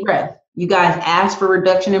 take a deep breath. You guys asked for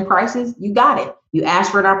reduction in prices. You got it. You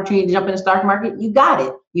ask for an opportunity to jump in the stock market, you got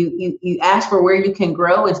it. You ask for where you can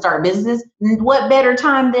grow and start businesses. What better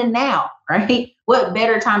time than now, right? What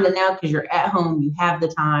better time than now? Because you're at home, you have the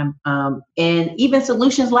time. And even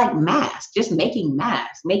solutions like masks, just making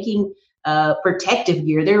masks, making protective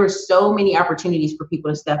gear. There were so many opportunities for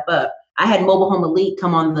people to step up. I had Mobile Home Elite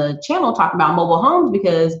come on the channel talk about mobile homes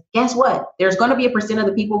because guess what? There's going to be a percent of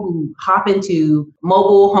the people who hop into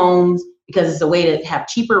mobile homes because it's a way to have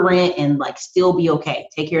cheaper rent and like still be okay,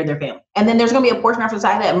 take care of their family. And then there's going to be a portion of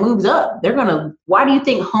society that moves up. Why do you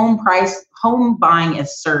think home buying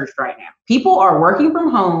has surged right now? People are working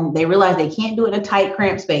from home. They realize they can't do it in a tight,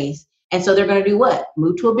 cramped space. And so they're going to do what?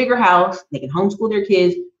 Move to a bigger house. They can homeschool their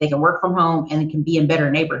kids. They can work from home and it can be in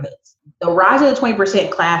better neighborhoods. The rise of the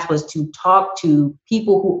 20% class was to talk to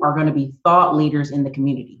people who are going to be thought leaders in the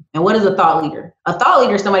community. And what is a thought leader? A thought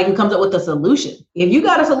leader is somebody who comes up with a solution. If you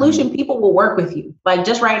got a solution, people will work with you. Like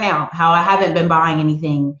just right now, how I haven't been buying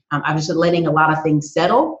anything. I'm just letting a lot of things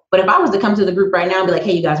settle. But if I was to come to the group right now and be like,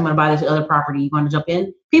 hey, you guys want to buy this other property? You want to jump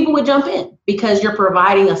in? People would jump in because you're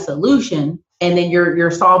providing a solution and then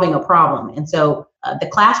you're solving a problem. And so the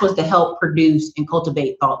class was to help produce and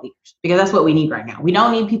cultivate thought leaders because that's what we need right now. We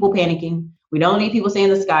don't need people panicking. We don't need people saying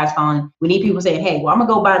the sky's falling. We need people saying, hey, well, I'm going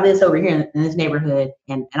to go buy this over here in this neighborhood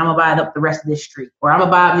and I'm going to buy it up the rest of this street, or I'm going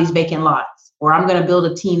to buy up these vacant lots, or I'm going to build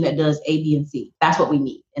a team that does A, B, and C. That's what we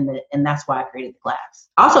need. And that's why I created the class.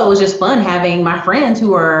 Also, it was just fun having my friends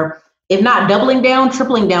who are, if not doubling down,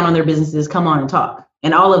 tripling down on their businesses, come on and talk.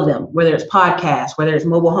 And all of them, whether it's podcasts, whether it's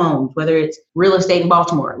mobile homes, whether it's real estate in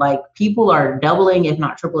Baltimore, like people are doubling, if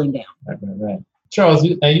not tripling down. Right. Charles,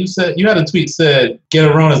 you said you had a tweet said, get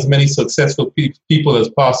around as many successful people as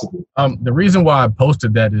possible. The reason why I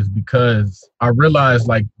posted that is because I realized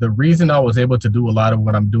like the reason I was able to do a lot of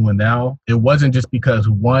what I'm doing now, it wasn't just because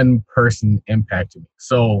one person impacted me.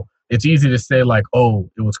 So it's easy to say like, oh,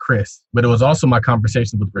 it was Chris, but it was also my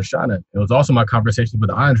conversations with Rashana. It was also my conversations with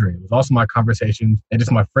Andre. It was also my conversations and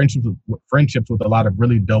just my friendships with a lot of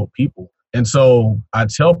really dope people. And so I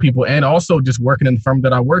tell people, and also just working in the firm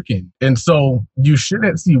that I work in. And so you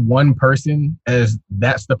shouldn't see one person as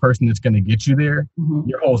that's the person that's going to get you there. Mm-hmm.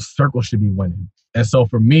 Your whole circle should be winning. And so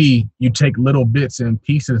for me, you take little bits and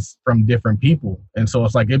pieces from different people. And so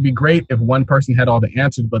it's like, it'd be great if one person had all the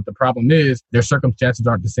answers, but the problem is their circumstances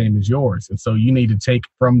aren't the same as yours. And so you need to take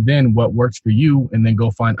from then what works for you and then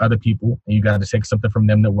go find other people. And you got to take something from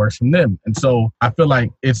them that works from them. And so I feel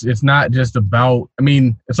like it's not just about, I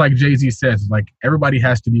mean, it's like Jay-Z says, like everybody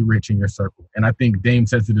has to be rich in your circle. And I think Dame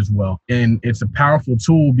says it as well. And it's a powerful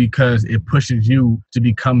tool because it pushes you to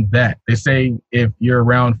become that. They say if you're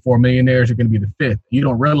around 4 millionaires, you're going to be the fifth. You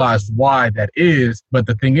don't realize why that is. But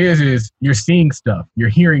the thing is you're seeing stuff, you're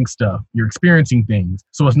hearing stuff, you're experiencing things.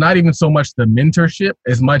 So it's not even so much the mentorship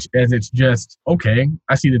as much as it's just, okay,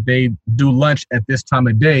 I see that they do lunch at this time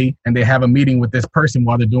of day and they have a meeting with this person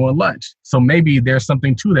while they're doing lunch. So maybe there's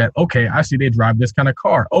something to that. Okay, I see they drive this kind of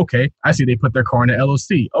car. Okay, I see they put their car in an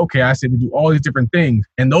LLC. Okay, I see they do all these different things.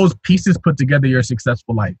 And those pieces put together your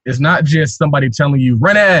successful life. It's not just somebody telling you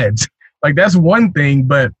run ads. Like that's one thing,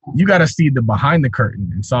 but you got to see the behind the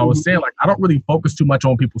curtain. And so I was saying, like, I don't really focus too much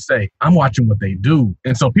on people say, I'm watching what they do.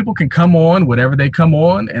 And so people can come on, whatever they come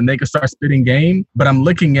on, and they can start spitting game. But I'm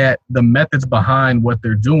looking at the methods behind what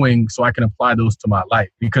they're doing so I can apply those to my life,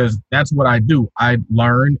 because that's what I do. I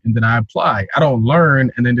learn and then I apply. I don't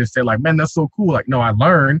learn and then just say like, man, that's so cool. Like, no, I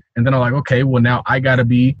learn. And then I'm like, okay, well, now I got to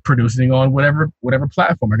be producing on whatever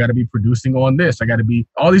platform. I got to be producing on this. I got to be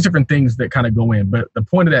all these different things that kind of go in. But the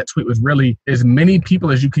point of that tweet was really as many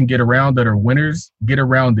people as you can get around that are winners, get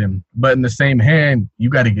around them. But in the same hand, you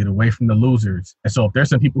got to get away from the losers. And so if there's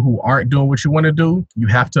some people who aren't doing what you want to do, you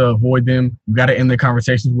have to avoid them. You got to end the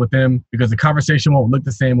conversations with them because the conversation won't look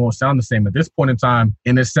the same, won't sound the same at this point in time.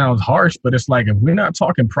 And it sounds harsh, but it's like, if we're not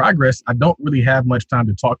talking progress, I don't really have much time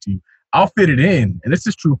to talk to you. I'll fit it in. And this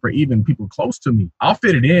is true for even people close to me. I'll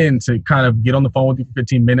fit it in to kind of get on the phone with you for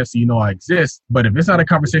 15 minutes so you know I exist. But if it's not a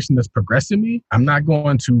conversation that's progressing me, I'm not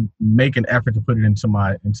going to make an effort to put it into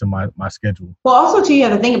my schedule. Well, also too, you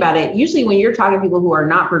have to think about it. Usually when you're talking to people who are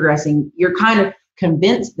not progressing, you're kind of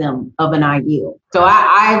convince them of an ideal. So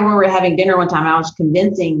I remember having dinner one time. I was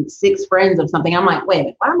convincing 6 friends of something. I'm like, wait a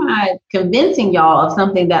minute, why am I convincing y'all of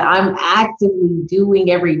something that I'm actively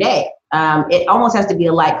doing every day? It almost has to be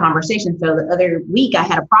a light conversation. So the other week I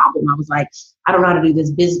had a problem. I was like, I don't know how to do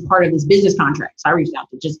this business part of this business contract. So I reached out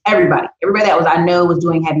to just everybody that I know was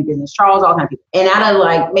doing heavy business, Charles, all kinds of people. And out of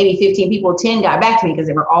like maybe 15 people, 10 got back to me because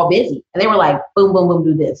they were all busy. And they were like, boom, boom, boom,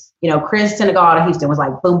 do this. You know, Chris Senegal out of Houston was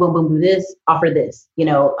like, boom, boom, boom, do this, offer this. You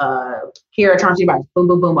know, here are terms of advice, boom,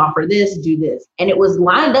 boom, boom, offer this, do this. And it was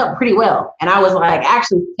lined up pretty well. And I was like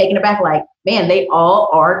actually taken aback, like, man, they all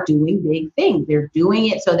are doing big things. They're doing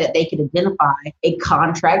it so that they could identify a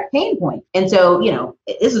contract pain point. And so, you know,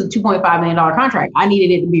 this is a $2.5 million contract. I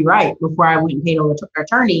needed it to be right before I went and paid an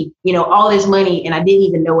attorney, you know, all this money. And I didn't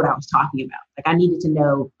even know what I was talking about. Like I needed to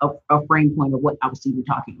know a frame point of what I was even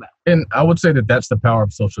talking about. And I would say that that's the power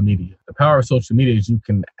of social media. The power of social media is you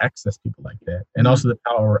can access people like that. And also the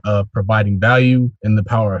power of providing value and the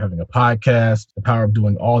power of having a podcast, the power of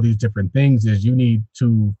doing all these different things is you need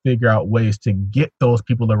to figure out ways to get those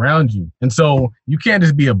people around you. And so you can't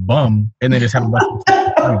just be a bum and then just have a bunch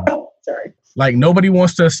of Sorry. Like nobody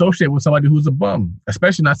wants to associate with somebody who's a bum,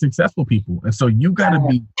 especially not successful people. And so you got to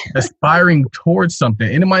be aspiring towards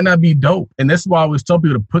something, and it might not be dope. And that's why I always tell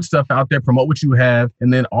people to put stuff out there, promote what you have.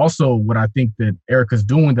 And then also what I think that Erica's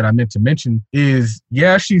doing that I meant to mention is,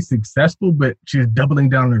 yeah, she's successful, but she's doubling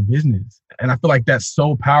down on her business. And I feel like that's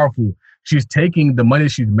so powerful. She's taking the money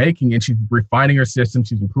she's making and she's refining her systems.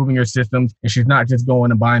 She's improving her systems, and she's not just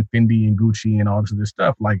going and buying Fendi and Gucci and all this other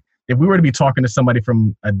stuff. Like, if we were to be talking to somebody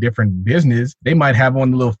from a different business, they might have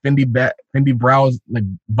on the little Fendi brows, like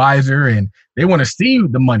visor, and they want to see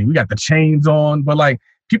the money. We got the chains on, but like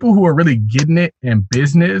people who are really getting it in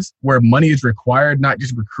business where money is required, not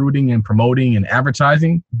just recruiting and promoting and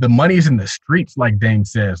advertising, the money is in the streets. Like Dame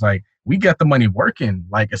says, like we got the money working.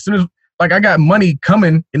 Like as soon as like I got money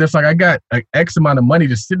coming, and it's like I got an X amount of money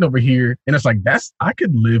just sitting over here, and it's like I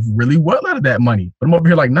could live really well out of that money. But I'm over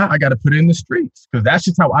here like, nah, I got to put it in the streets because that's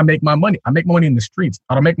just how I make my money. I make my money in the streets.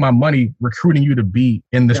 I don't make my money recruiting you to be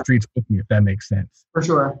in the streets with me, if that makes sense. For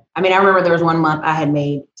sure. I mean, I remember there was one month I had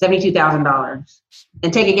made $72,000,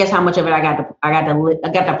 and take a guess how much of it I got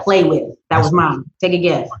to play with. That was mine. Take a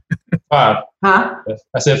guess. 5. Huh?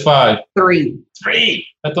 I said 5. 3. 3.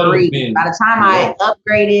 I thought 3. it was being. By the time I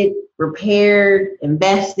upgraded, repaired,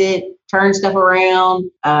 invested, turned stuff around,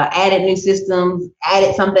 added new systems,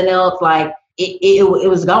 added something else, like it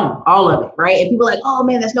was gone, all of it, right? And people are like, oh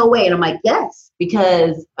man, there's no way. And I'm like, yes,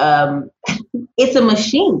 because it's a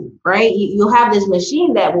machine, right? You'll have this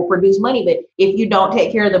machine that will produce money, but if you don't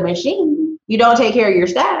take care of the machine, you don't take care of your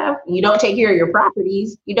staff, you don't take care of your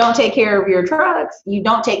properties, you don't take care of your trucks, you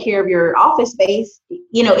don't take care of your office space.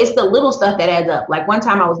 You know, it's the little stuff that adds up. Like one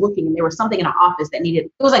time I was looking and there was something in the office that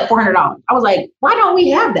it was like $400. I was like, why don't we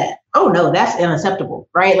have that? Oh no, that's unacceptable,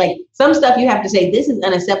 right? Like some stuff you have to say, this is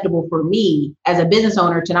unacceptable for me as a business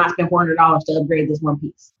owner to not spend $400 to upgrade this one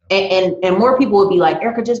piece. And more people would be like,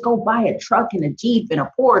 Erica, just go buy a truck and a Jeep and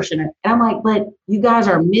a Porsche. And I'm like, but you guys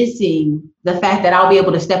are missing the fact that I'll be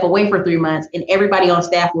able to step away for 3 months and everybody on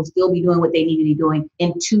staff will still be doing what they need to be doing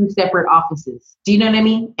in 2 separate offices. Do you know what I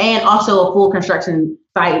mean? And also a full construction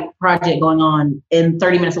site project going on in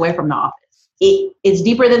 30 minutes away from the office. It's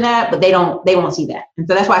deeper than that, but they won't see that. And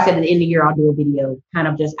so that's why I said at the end of the year, I'll do a video kind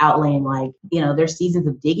of just outlaying like, you know, there's seasons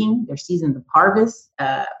of digging, there's seasons of harvest.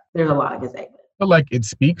 There's a lot of good segments. I feel like it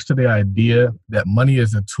speaks to the idea that money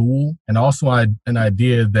is a tool, and also an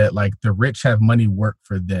idea that like the rich have money work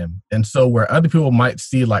for them. And so where other people might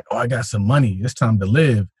see like, oh, I got some money, it's time to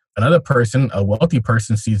live. Another person, a wealthy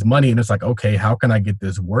person, sees money and it's like, okay, how can I get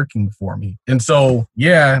this working for me? And so,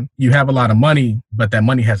 yeah, you have a lot of money, but that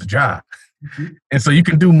money has a job. Mm-hmm. And so you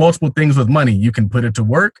can do multiple things with money. You can put it to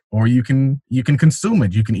work, or you can consume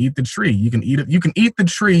it. You can eat the tree. You can eat it. You can eat the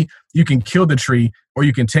tree. You can kill the tree, or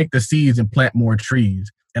you can take the seeds and plant more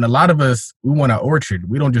trees. And a lot of us, we want an orchard.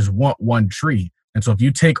 We don't just want one tree. And so if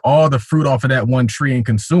you take all the fruit off of that one tree and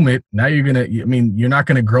consume it, now you're not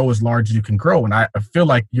going to grow as large as you can grow. And I feel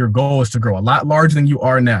like your goal is to grow a lot larger than you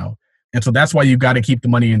are now. And so that's why you got to keep the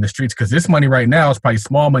money in the streets, because this money right now is probably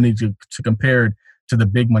small money to compare to the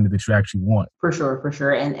big money that you actually want. For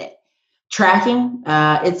sure. And tracking,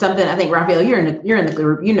 it's something I think, Raphael, you're in the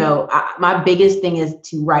group. You know, my biggest thing is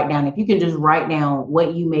to write down. If you can just write down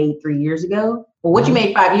what you made 3 years ago, or what you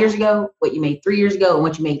made 5 years ago, what you made 3 years ago, and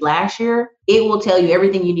what you made last year, it will tell you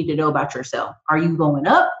everything you need to know about yourself. Are you going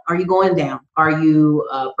up? Are you going down? Are you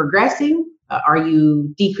progressing? Are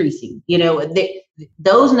you decreasing? You know,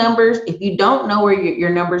 those numbers, if you don't know where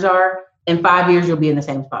your numbers are, in 5 years, you'll be in the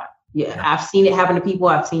same spot. Yeah, I've seen it happen to people.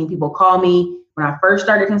 I've seen people call me when I first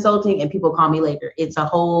started consulting, and people call me later. It's a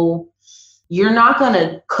whole, you're not going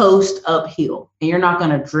to coast uphill, and you're not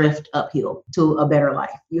going to drift uphill to a better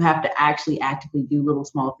life. You have to actually actively do little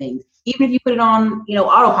small things. Even if you put it on, you know,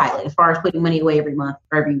 autopilot, as far as putting money away every month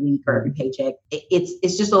or every week or every paycheck,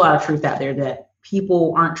 it's just a lot of truth out there that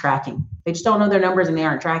people aren't tracking. They just don't know their numbers and they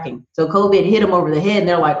aren't tracking. So COVID hit them over the head and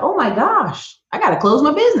they're like, oh my gosh, I got to close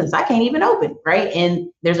my business. I can't even open, right? And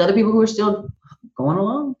there's other people who are still going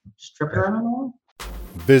along, just tripping around along.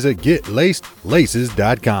 Visit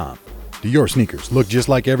GetLacedLaces.com. Do your sneakers look just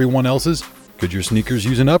like everyone else's? Could your sneakers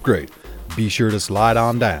use an upgrade? Be sure to slide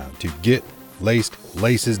on down to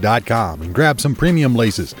GetLacedLaces.com and grab some premium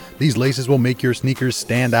laces. These laces will make your sneakers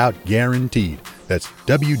stand out guaranteed. That's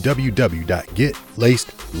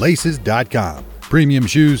www.GetLacedLaces.com. Premium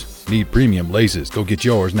shoes need premium laces. Go get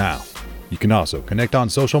yours now. You can also connect on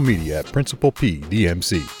social media at Principal P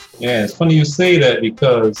DMC. Yeah, it's funny you say that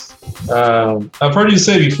because I've heard you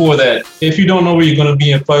say before that if you don't know where you're going to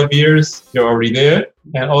be in 5 years, you're already there.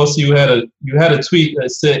 And also you had a tweet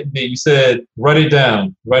that you said, write it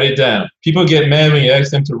down. People get mad when you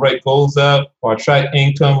ask them to write goals out or track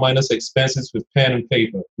income minus expenses with pen and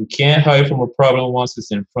paper. You can't hide from a problem once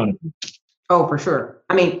it's in front of you. Oh, for sure.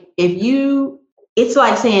 I mean, it's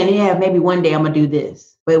like saying, yeah, maybe one day I'm going to do this.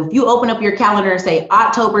 But if you open up your calendar and say,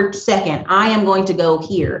 October 2nd, I am going to go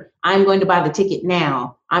here. I'm going to buy the ticket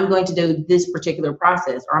now. I'm going to do this particular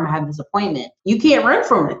process, or I'm going to have this appointment. You can't run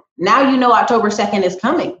from it. Now you know October 2nd is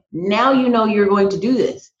coming. Now you know you're going to do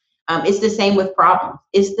this. It's the same with problems.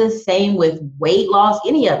 It's the same with weight loss,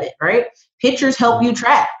 any of it, right? Pictures help you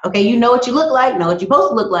track. Okay, you know what you look like, know what you're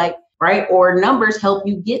supposed to look like, right? Or numbers help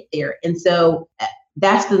you get there. And so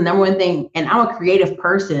that's the number one thing. And I'm a creative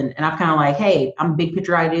person, and I'm kind of like, hey, I'm big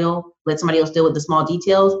picture ideal. Let somebody else deal with the small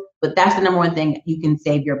details. But that's the number one thing you can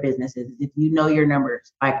save your business is if you know your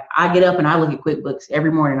numbers. Like I get up and I look at QuickBooks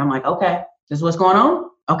every morning. I'm like, okay, this is what's going on.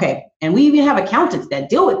 Okay. And we even have accountants that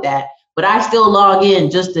deal with that, but I still log in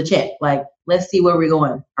just to check. Like, let's see where we're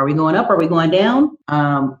going. Are we going up? Are we going down?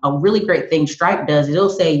 A really great thing Stripe does is it'll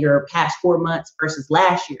say your past 4 months versus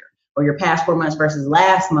last year, or your past 4 months versus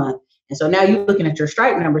last month. And so now you're looking at your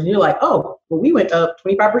Stripe numbers and you're like, oh, well, we went up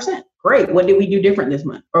 25%. Great. What did we do different this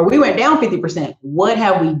month? Or we went down 50%. What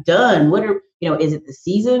have we done? Is it the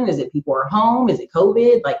season? Is it people are home? Is it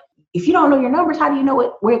COVID? Like, if you don't know your numbers, how do you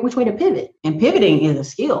know which way to pivot? And pivoting is a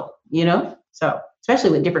skill, so especially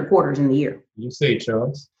with different quarters in the year. You say,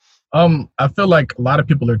 Charles. I feel like a lot of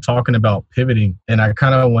people are talking about pivoting, and I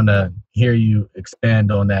kind of want to hear you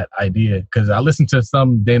expand on that idea because I listened to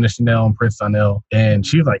some Dana Chanel and Prince Donnell, and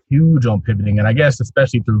she's like huge on pivoting. And I guess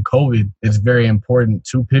especially through COVID, it's very important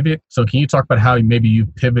to pivot. So can you talk about how maybe you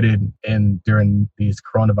pivoted during these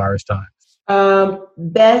coronavirus times?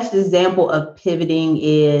 Best example of pivoting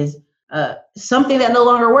is something that no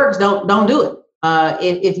longer works. Don't do it.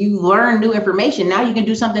 If you learn new information, now you can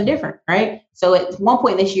do something different, right? So at one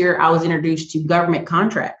point this year, I was introduced to government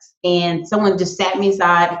contracts, and someone just sat me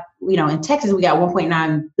aside. In Texas, we got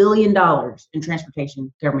 $1.9 billion in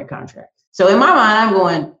transportation government contracts. So in my mind, I'm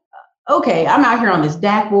going, okay, I'm out here on this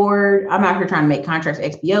DAC board. I'm out here trying to make contracts for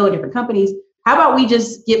XPO, different companies. How about we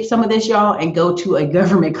just skip some of this, y'all, and go to a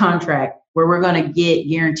government contract where we're going to get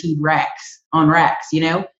guaranteed racks on racks,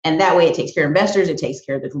 and that way it takes care of investors. It takes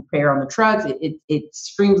care of the repair on the trucks. It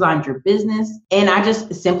streamlines your business. And I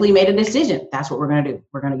just simply made a decision. That's what we're going to do.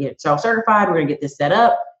 We're going to get self-certified. We're going to get this set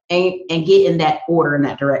up and get in that order, in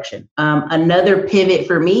that direction. Another pivot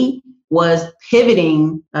for me was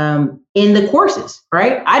pivoting in the courses,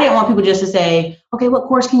 right? I didn't want people just to say, okay, what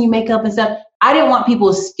course can you make up and stuff? I didn't want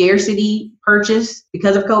people's scarcity purchase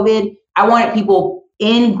because of COVID. I wanted people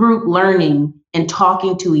in group learning and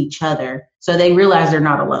talking to each other so they realize they're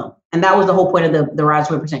not alone. And that was the whole point of the Rise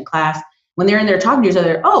 20% class. When they're in there talking to each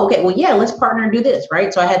other, oh, okay, well, yeah, let's partner and do this,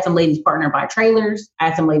 right? So I had some ladies partner and buy trailers. I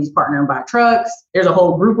had some ladies partner and buy trucks. There's a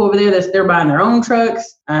whole group over there they're buying their own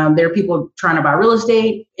trucks. There are people trying to buy real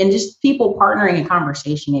estate and just people partnering in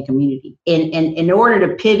conversation and community. And in order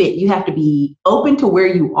to pivot, you have to be open to where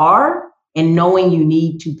you are and knowing you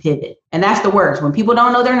need to pivot. And that's the worst. When people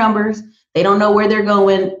don't know their numbers, they don't know where they're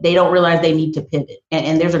going, they don't realize they need to pivot.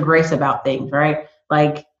 And there's a grace about things, right?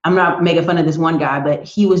 Like, I'm not making fun of this one guy, but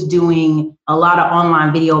he was doing a lot of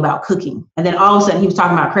online video about cooking. And then all of a sudden he was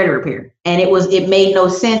talking about credit repair. And it made no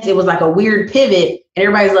sense. It was like a weird pivot. And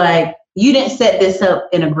everybody's like, you didn't set this up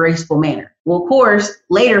in a graceful manner. Well, of course,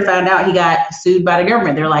 later found out he got sued by the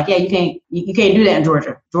government. They're like, yeah, you can't do that in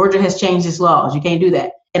Georgia. Georgia has changed its laws. You can't do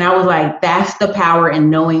that. And I was like, that's the power in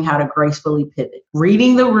knowing how to gracefully pivot.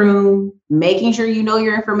 Reading the room, making sure you know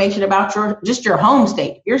your information about your home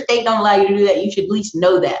state. If your state don't allow you to do that, you should at least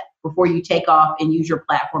know that before you take off and use your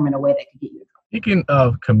platform in a way that could get you in trouble. Speaking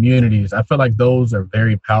of communities, I feel like those are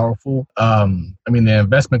very powerful. I mean, the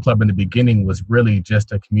investment club in the beginning was really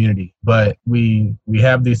just a community, but we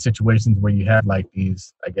have these situations where you have like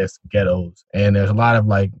these, I guess, ghettos, and there's a lot of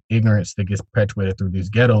like ignorance that gets perpetuated through these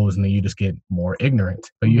ghettos, and then you just get more ignorant.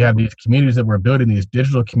 But you have these communities that we're building, these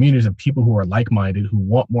digital communities of people who are like-minded, who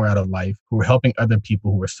want more out of life, who are helping other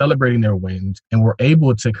people, who are celebrating their wins, and we're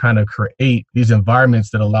able to kind of create these environments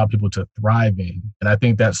that allow people to thrive in. And I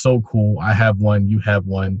think that's so cool. I have one, you have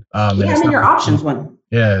one. Your options one.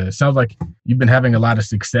 Yeah, it sounds like you've been having a lot of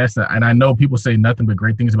success. And I know people say nothing but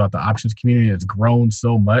great things about the options community. It's grown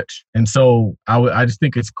so much. And so I just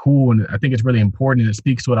think it's cool. And I think it's really important. And it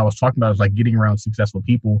speaks to what I was talking about, is like getting around successful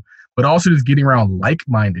people, but also just getting around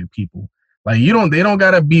like-minded people. Like they don't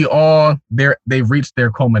gotta be all there. They've reached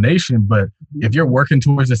their culmination, but if you're working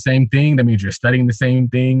towards the same thing, that means you're studying the same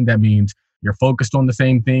thing. That means you're focused on the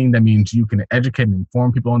same thing. That means you can educate and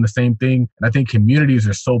inform people on the same thing. And I think communities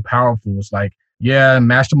are so powerful. It's like, yeah,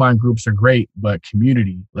 mastermind groups are great, but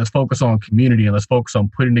community, let's focus on community, and let's focus on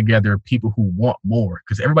putting together people who want more.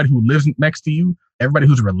 Because everybody who lives next to you, everybody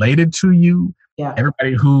who's related to you,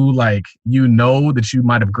 everybody who like, you know, that you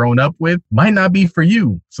might have grown up with might not be for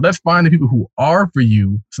you. So let's find the people who are for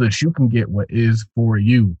you so that you can get what is for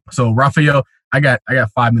you. So Raphael, I got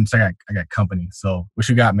 5 minutes. I got company. So what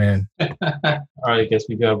you got, man? All right, I guess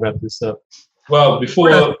we gotta wrap this up. Well, before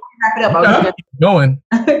wrap it up, I was going.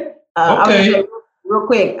 Okay. Real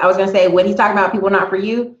quick, I was gonna say, when he's talking about people not for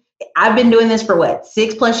you, I've been doing this for what,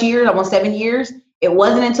 6+ years, almost 7 years. It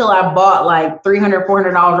wasn't until I bought like $300,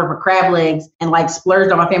 $400 worth of crab legs and like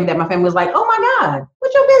splurged on my family that my family was like, "Oh my God,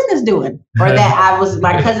 what's your business doing?" Or that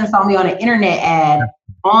my cousin saw me on an internet ad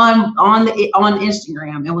on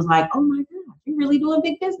Instagram and was like, "Oh my God, you're really doing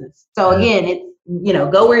big business." So again,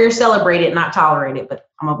 it's, go where you're celebrated, not tolerated. But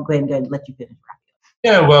I'm gonna go ahead and let you finish.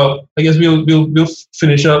 Yeah, well, I guess we'll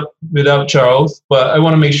finish up without Charles, but I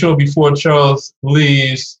want to make sure before Charles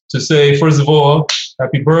leaves to say, first of all,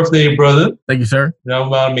 happy birthday, brother. Thank you, sir. And I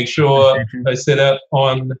want to make sure I say that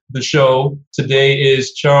on the show. Today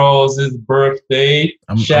is Charles's birthday.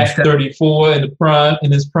 Shaq 34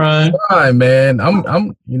 in his prime. Fine, man.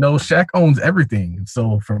 I'm Shaq owns everything.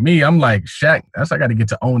 So for me, I'm like Shaq. I got to get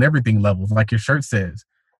to own everything levels, like your shirt says,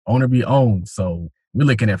 own or be owned. So we're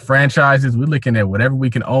looking at franchises. We're looking at whatever we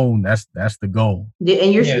can own. That's the goal.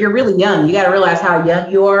 And you're really young. You got to realize how young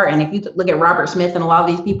you are. And if you look at Robert Smith and a lot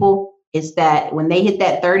of these people, it's that when they hit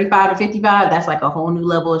that 35 to 55, that's like a whole new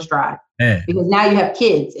level of stride. Man. Because now you have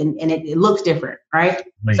kids and it looks different, right?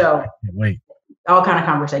 Wait. All kind of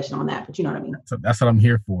conversation on that, but you know what I mean. So that's what I'm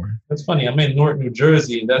here for. That's funny. I'm in Newark, New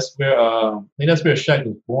Jersey. That's where I think that's where Shaq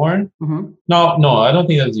was born. Mm-hmm. No, I don't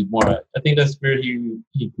think that's where he was born. I think that's where he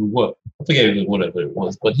grew up. I forget whatever it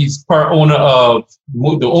was, but he's part owner of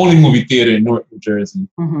the only movie theater in Newark, New Jersey.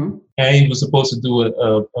 Mm-hmm. And he was supposed to do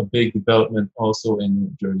a big development also in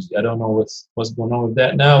New Jersey. I don't know what's going on with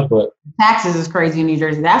that now, but taxes is crazy in New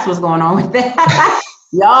Jersey. That's what's going on with that.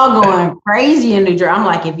 Y'all going crazy in New Jersey. I'm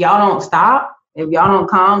like, if y'all don't stop, if y'all don't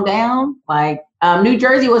calm down, like New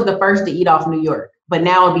Jersey was the first to eat off New York, but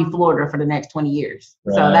now it'll be Florida for the next 20 years.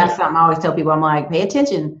 Right. So that's something I always tell people. I'm like, pay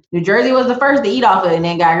attention. New Jersey was the first to eat off it and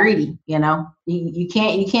then got greedy. You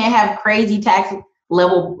can't have crazy tax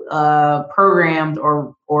level programs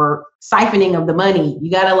or siphoning of the money. You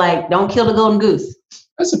gotta don't kill the golden goose.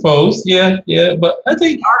 I suppose, yeah. But I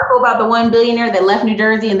think the article about the one billionaire that left New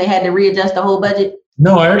Jersey and they had to readjust the whole budget.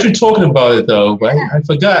 No, I heard you talking about it though, but I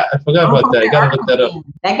forgot about that. I gotta look that up.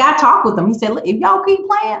 That guy talked with him. He said, if y'all keep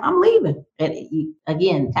playing, I'm leaving. And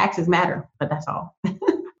again, taxes matter, but that's all.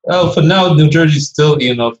 Well, for now, New Jersey's still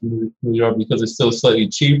eating off New York because it's still slightly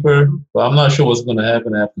cheaper. But I'm not sure what's going to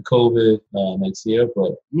happen after COVID next year.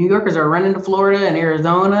 But New Yorkers are running to Florida and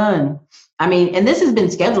Arizona. And this has been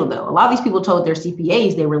scheduled, though. A lot of these people told their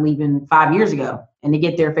CPAs they were leaving 5 years ago and to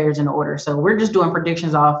get their affairs in order. So we're just doing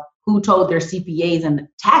predictions off who told their CPAs and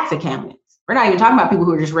tax accountants. We're not even talking about people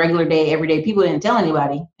who are just regular day, everyday people didn't tell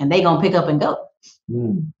anybody and they going to pick up and go.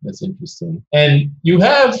 That's interesting. And you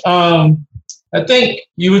have, I think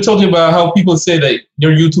you were talking about how people say that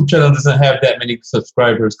your YouTube channel doesn't have that many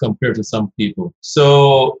subscribers compared to some people.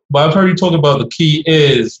 So, but I've heard you talk about the key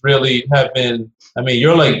is really having,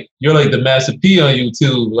 you're like the Master P on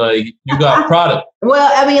YouTube. Like you got product.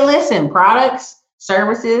 Well, listen, products,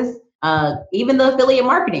 services, even the affiliate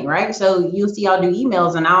marketing, right? So you'll see I'll do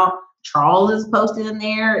emails and Charles is posted in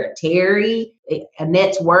there, Terry,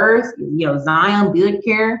 Annette's Worth, Zion, Build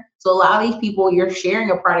Care. So a lot of these people, you're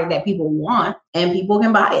sharing a product that people want and people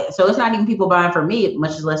can buy it. So it's not even people buying from me,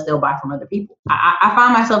 much as less they'll buy from other people. I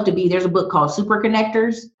find myself to be, there's a book called Super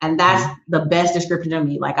Connectors, and that's the best description of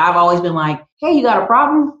me. Like I've always been like, hey, you got a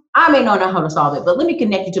problem? I may not know how to solve it, but let me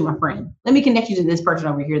connect you to my friend. Let me connect you to this person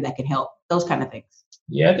over here that can help. Those kind of things.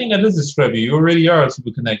 Yeah, I think that does describe you. You already are a super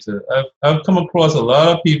connector. I've come across a lot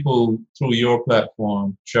of people through your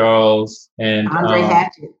platform, Charles and Andre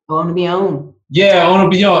Hatchett, Own to Be Owned. Yeah, Own to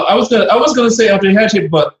Be Owned. I was gonna say Andre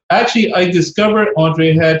Hatchett, but actually I discovered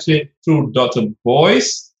Andre Hatchett through Dr.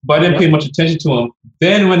 Boyce, but I didn't pay much attention to him.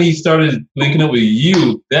 Then when he started linking up with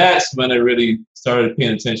you, that's when I really started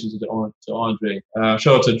paying attention to Andre. Shout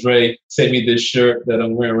out to Dre, sent me this shirt that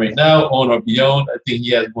I'm wearing right now, Own or Be Owned. I think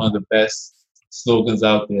he has one of the best slogans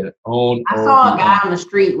out there. I saw a guy on the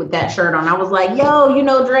street with that shirt on. I was like, yo, you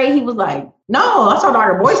know Dre? He was like, no, I saw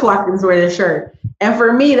Dr. Boyce Watkins wear this shirt. And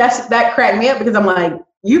for me, that cracked me up because I'm like,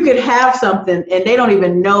 you could have something and they don't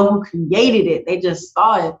even know who created it. They just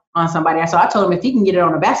saw it on somebody. So I told him if he can get it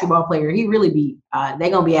on a basketball player, he really be, they're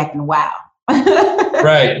going to be acting wow.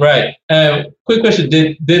 Right. Quick question.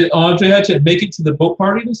 Did Andre Hatchett make it to the boat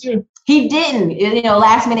party this year? He didn't.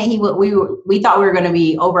 Last minute we thought we were going to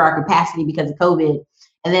be over our capacity because of COVID,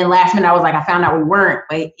 and then last minute I found out we weren't.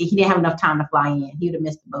 But he didn't have enough time to fly in. He would have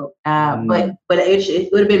missed the boat. But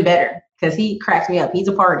it would have been better because he cracks me up. He's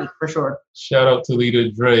a party for sure. Shout out to Leader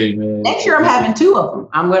Dre, man. Next year I'm having 2 of them.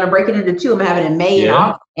 I'm going to break it into 2. I'm having it in May and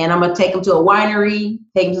August, and I'm going to take them to a winery,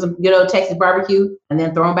 take them to some good old Texas barbecue, and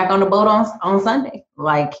then throw them back on the boat on Sunday.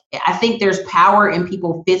 Like, I think there's power in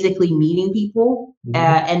people physically meeting people,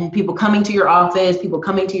 and people coming to your office, people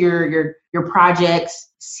coming to your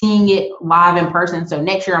projects, seeing it live in person. So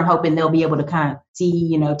next year I'm hoping they'll be able to kind of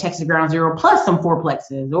see, Texas Ground Zero plus some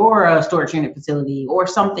fourplexes or a storage unit facility or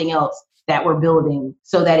something else that we're building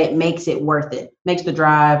so that it makes it worth it, makes the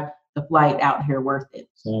drive, the flight out here worth it.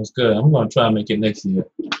 Sounds good. I'm going to try and make it next year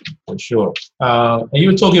for sure. And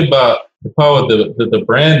you were talking about the power of the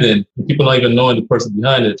branding, people not even knowing the person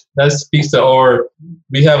behind it. That speaks to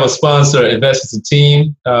we have a sponsor, Invest as a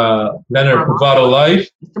Team, Leonard Bravado Life.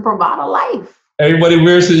 Mr. Bravado Life. Everybody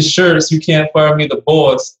wears his shirts. You can't fire me, the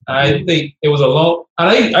boss. I think it was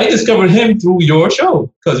I discovered him through your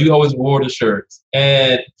show because you always wore the shirts.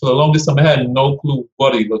 And for the longest time, I had no clue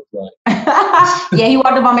what he looked like. Yeah, he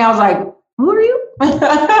walked up on me. I was like, who are you?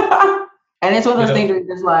 And it's one of those things where it's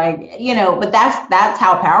just like, but that's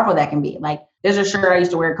how powerful that can be. Like, there's a shirt I used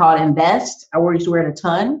to wear called Invest. I used to wear it a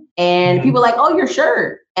ton. And people were like, oh, your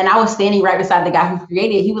shirt. And I was standing right beside the guy who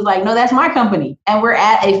created it. He was like, no, that's my company. And we're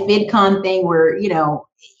at a FidCon thing where,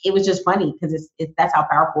 it was just funny because that's how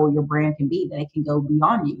powerful your brand can be, that it can go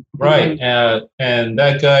beyond you. Right. And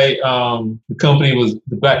that guy, the company was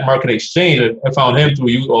the Black Market Exchange. I found him through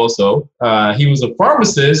you also. He was a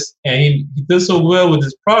pharmacist and he did so well with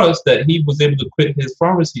his products that he was able to quit his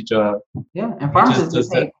pharmacy job. Yeah. And pharmacists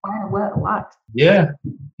just pay quite a lot. Yeah.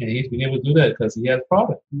 And he's been able to do that because he has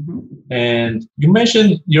product. And you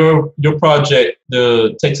mentioned your project,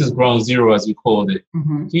 the Texas Ground Zero, as you called it.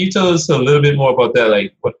 Can you tell us a little bit more about that?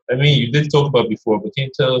 Like, you did talk about before, but can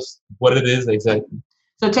you tell us what it is exactly?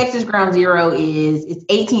 So Texas Ground Zero it's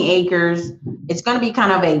 18 acres. It's going to be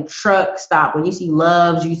kind of a truck stop. When you see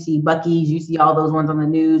Love's, you see Buc-ee's, you see all those ones on the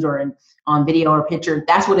news or on video or picture.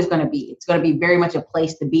 That's what it's going to be. It's going to be very much a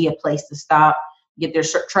place to be, a place to stop, get their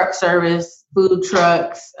truck service, food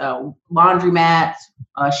trucks, laundromats,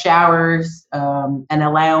 showers, and a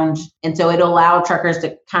lounge. And so it'll allow truckers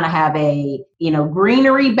to kind of have a,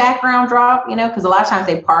 greenery background drop, because a lot of times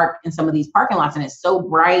they park in some of these parking lots and it's so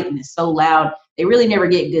bright and it's so loud. They really never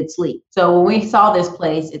get good sleep. So when we saw this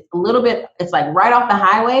place, it's like right off the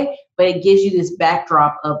highway, but it gives you this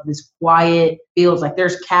backdrop of this quiet fields. Like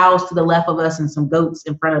there's cows to the left of us and some goats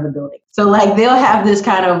in front of the building. So like they'll have this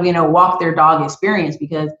kind of, walk their dog experience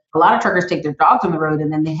because a lot of truckers take their dogs on the road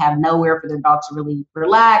and then they have nowhere for their dogs to really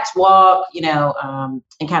relax, walk, and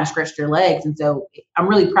kind of stretch their legs. And so I'm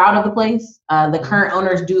really proud of the place. The current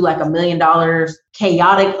owners do like $1 million,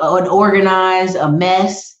 chaotic, unorganized, a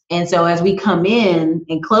mess. And so as we come in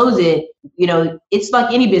and close it, it's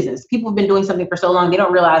like any business. People have been doing something for so long, they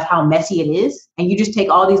don't realize how messy it is. And you just take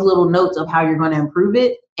all these little notes of how you're going to improve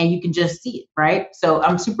it and you can just see it, right? So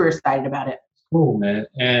I'm super excited about it. Cool, man.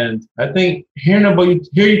 And I think hear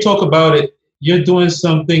you talk about it, you're doing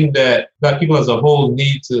something that Black people as a whole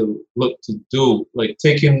need to look to do, like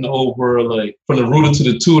taking over, like from the rooter to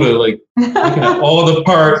the tutor, like looking at all the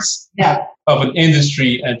parts of an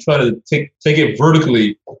industry and try to take it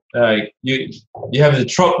vertically. Like you have the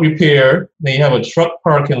truck repair, then you have a truck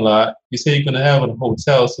parking lot. You say you're gonna have a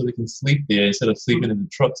hotel so they can sleep there instead of sleeping in the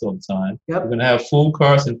trucks all the time. Yep. You're gonna have food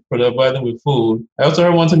cars and provide them with food. I also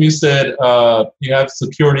heard one time you said you have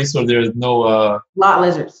security so there's no lot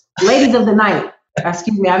lizards, ladies of the night.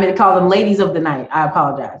 Excuse me, I meant to call them ladies of the night. I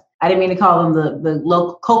apologize. I didn't mean to call them the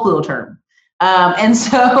local colloquial term. And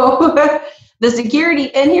so the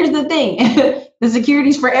security, and here's the thing, the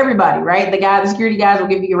security's for everybody, right? The security guys will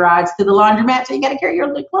give you rides to the laundromat, so you got to carry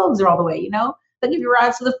your clothes all the way, They'll give you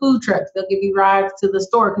rides to the food trucks. They'll give you rides to the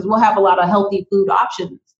store because we'll have a lot of healthy food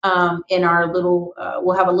options in our little,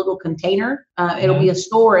 we'll have a little container. It'll be a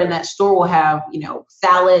store, and that store will have,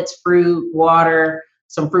 salads, fruit, water,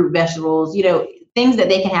 some fruit, vegetables, things that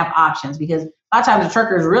they can have options, because a lot of times the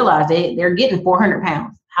truckers realize they're getting 400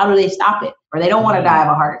 pounds. How do they stop it? Or they don't want to die of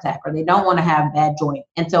a heart attack, or they don't want to have bad joint.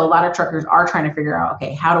 And so a lot of truckers are trying to figure out,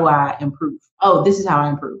 okay, how do I improve? Oh, this is how I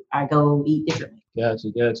improve. I go eat differently. Gotcha.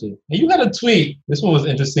 And you had a tweet. This one was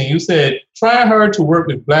interesting. You said, try hard to work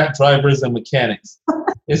with Black drivers and mechanics.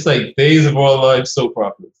 It's like Days of Our Lives soap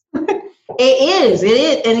operas. It is.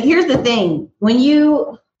 And here's the thing. When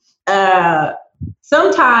you,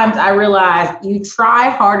 sometimes I realize you try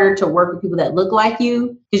harder to work with people that look like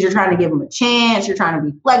you because you're trying to give them a chance. You're trying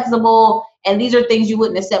to be flexible. And these are things you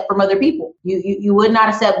wouldn't accept from other people. You would not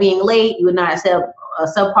accept being late. You would not accept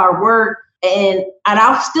subpar work. And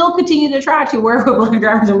I'll still continue to try to work with Black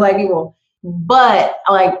drivers and Black people. But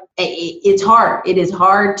it's hard. It is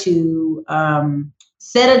hard to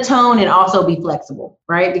set a tone and also be flexible,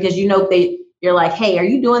 right? Because you're like, hey, are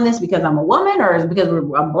you doing this because I'm a woman, or is it because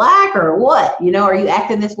I'm Black, or what? Are you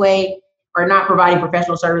acting this way or not providing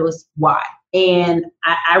professional service? Why? And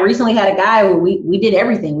I recently had a guy where we did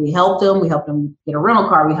everything. We helped him get a rental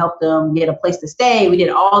car. We helped them get a place to stay. We did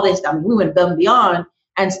all this stuff. We went above and beyond,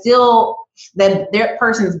 and still their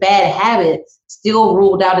person's bad habits still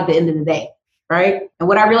ruled out at the end of the day, right? And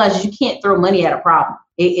what I realized is you can't throw money at a problem.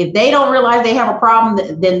 If they don't realize they have a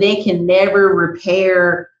problem, then they can never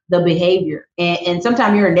repair the behavior. And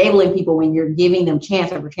sometimes you're enabling people when you're giving them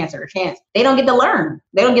chance over chance over chance. They don't get to learn.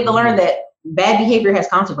 They don't get to learn that bad behavior has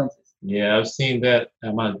consequences. Yeah, I've seen that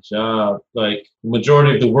at my job. Like, the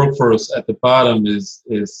majority of the workforce at the bottom is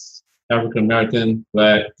African American,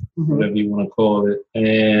 Black, whatever you want to call it.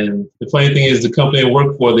 And the funny thing is, the company I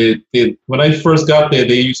work for, they when I first got there,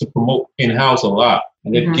 they used to promote in-house a lot.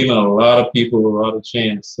 And they've given a lot of people a lot of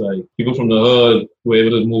chance. Like, people from the hood were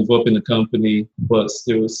able to move up in the company, but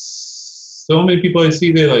there was so many people I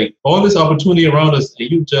see there, like, all this opportunity around us, and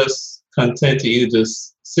you just content to either just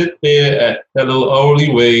sit there at that little hourly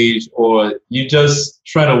wage, or you just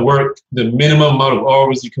try to work the minimum amount of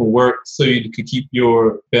hours you can work so you can keep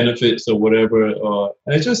your benefits or whatever.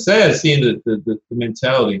 And it's just sad seeing the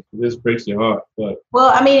mentality. It just breaks your heart. But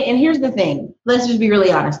and here's the thing. Let's just be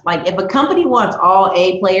really honest. Like, if a company wants all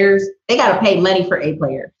A players, they got to pay money for A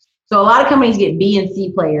players. So a lot of companies get B and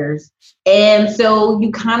C players. And so you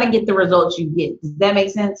kind of get the results you get. Does that make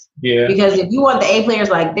sense? Yeah. Because if you want the A players,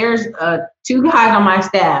 like, there's 2 guys on my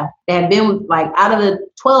staff that have been with, like, out of the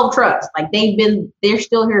 12 trucks, like, they're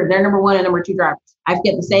still here. They're number 1 and number 2 drivers. I've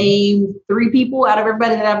kept the same 3 people out of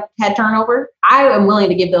everybody that I've had turnover. I am willing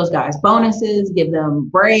to give those guys bonuses, give them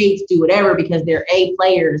breaks, do whatever, because they're A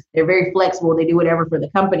players. They're very flexible. They do whatever for the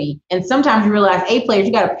company. And sometimes you realize A players,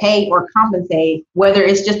 you got to pay or compensate, whether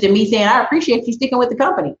it's just in me saying, I appreciate you sticking with the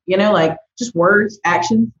company, like, just words,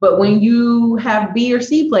 actions. But when you have B or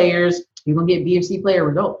C players, you're going to get B or C player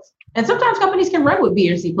results. And sometimes companies can run with B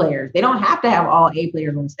or C players. They don't have to have all A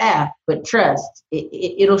players on staff, but trust,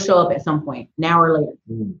 it'll show up at some point, now or later.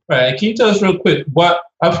 All right. Can you tell us real quick,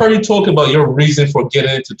 I've heard you talk about your reason for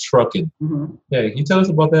getting into trucking. Yeah, can you tell us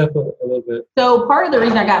about that for a little bit? So part of the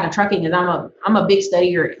reason I got into trucking is I'm a big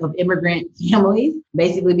studier of immigrant families,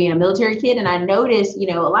 basically being a military kid. And I noticed,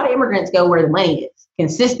 a lot of immigrants go where the money is.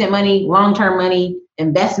 Consistent money, long-term money,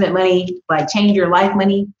 investment money, like change your life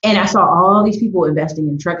money. And I saw all these people investing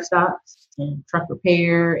in truck stocks and truck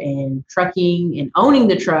repair and trucking and owning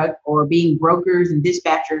the truck, or being brokers and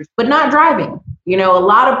dispatchers, but not driving. A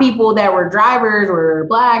lot of people that were drivers were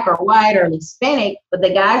Black or white or Hispanic, but the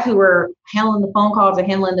guys who were handling the phone calls and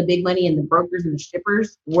handling the big money and the brokers and the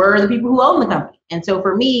shippers were the people who owned the company. And so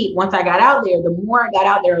for me, once I got out there, the more I got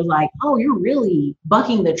out there, I was like, oh, you're really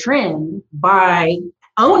bucking the trend by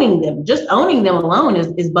owning them. Just owning them alone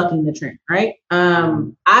is bucking the trend, right?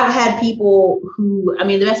 I've had people who,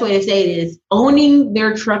 the best way to say it is owning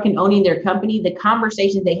their truck and owning their company. The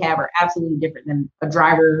conversations they have are absolutely different than a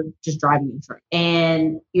driver just driving a truck.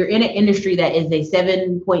 And you're in an industry that is a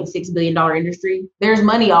 $7.6 billion industry. There's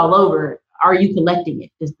money all over. are you collecting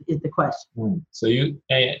it is the question. So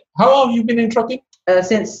how long have you been in trucking?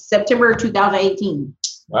 Since September 2018.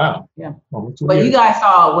 Wow. Yeah. What you guys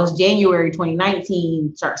saw was January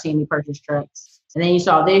 2019, start seeing me purchase trucks. And then you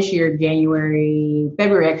saw this year, February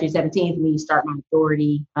actually 17th, me start my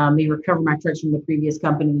authority, me recover my trucks from the previous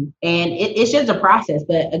company. And it's just a process.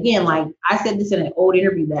 But again, like I said this in an old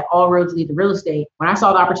interview, that all roads lead to real estate. When I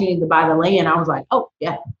saw the opportunity to buy the land, I was like, oh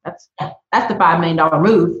yeah, that's the $5 million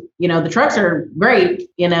move. You know, the trucks are great.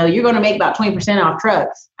 You know, you're going to make about 20% off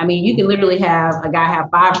trucks. I mean, you can literally have a guy have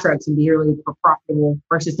 5 trucks and be really profitable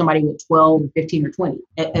versus somebody with 12 or 15 or 20.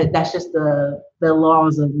 That's just the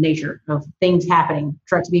laws of nature of things happening,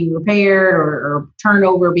 trucks being repaired or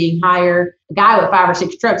turnover being higher. A guy with 5 or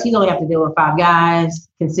 6 trucks, he's only have to deal with 5 guys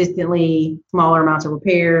consistently, smaller amounts of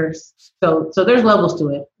repairs. So there's levels to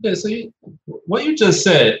it. Yeah, so what you just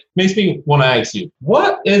said makes me want to ask you,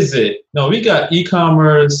 what is it? No, we got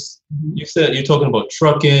e-commerce. You said you're talking about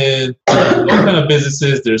trucking, all kind of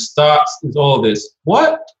businesses, there's stocks, there's all this.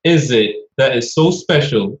 What is it that is so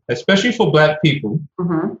special, especially for Black people?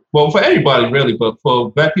 Mm-hmm. Well, for everybody really, but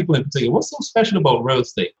for Black people in particular, what's so special about real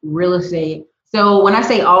estate? Real estate. So when I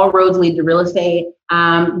say all roads lead to real estate,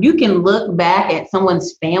 you can look back at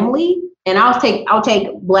someone's family, and I'll take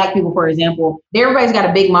Black people for example. Everybody's got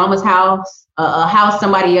a big mama's house, a house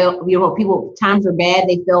somebody else. You know, people times are bad,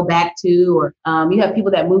 they fell back to, or you have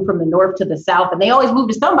people that move from the north to the south, and they always move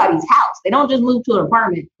to somebody's house. They don't just move to an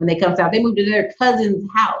apartment when they come south. They move to their cousin's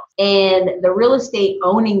house. And the real estate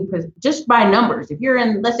owning, just by numbers, if you're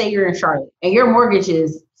in, let's say you're in Charlotte, and your mortgage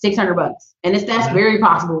is $600, and that's very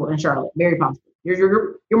possible in Charlotte, very possible.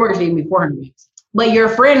 Your mortgage can be $400, but your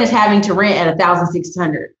friend is having to rent at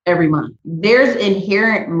 $1,600 every month. There's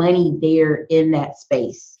inherent money there in that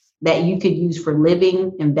space that you could use for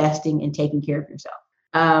living, investing, and taking care of yourself.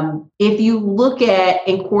 If you look at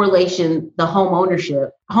in correlation the home ownership,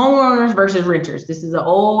 homeowners versus renters, this is an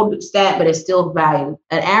old stat, but it's still valued.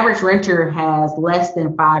 An average renter has less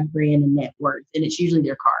than $5,000 in net worth, and it's usually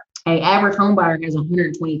their car. An average home buyer has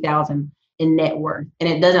 $120,000 in net worth, and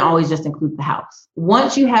it doesn't always just include the house.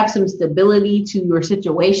 Once you have some stability to your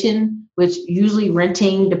situation, which usually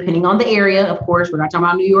renting, depending on the area, of course, we're not talking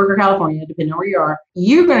about New York or California, depending on where you are,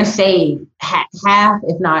 you're going to save half,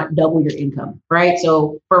 if not double your income, right?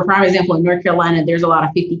 So for a prime example, in North Carolina, there's a lot of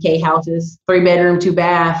 50K houses, 3-bedroom,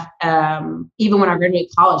 2-bath. Even when I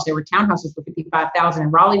graduated college, there were townhouses for $55,000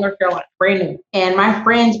 in Raleigh, North Carolina, brand new. And my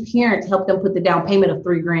friend's parents helped them put the down payment of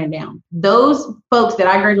 $3,000 down. Those folks that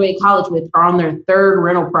I graduated college with are on their 3rd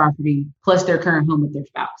rental property plus their current home with their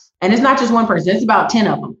spouse. And it's not just one person, it's about 10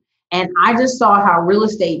 of them. And I just saw how real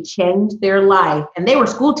estate changed their life. And they were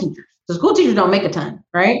school teachers. So school teachers don't make a ton,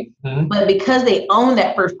 right? Mm-hmm. But because they owned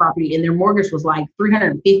that first property and their mortgage was like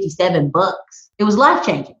 $357, it was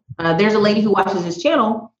life-changing. There's a lady who watches this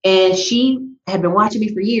channel, and she had been watching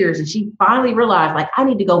me for years, and she finally realized, like, I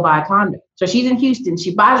need to go buy a condo. So she's in Houston.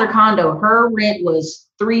 She buys her condo. Her rent was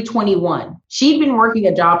 $321. She'd been working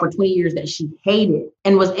a job for 20 years that she hated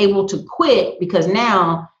and was able to quit because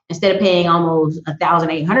now, instead of paying almost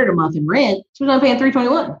 $1,800 a month in rent, she was only paying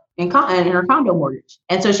 $321 in her condo mortgage.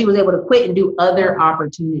 And so she was able to quit and do other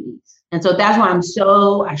opportunities. And so that's why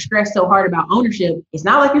I stress so hard about ownership. It's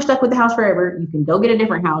not like you're stuck with the house forever. You can go get a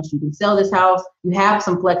different house. You can sell this house. You have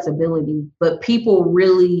some flexibility, but people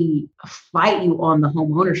really fight you on the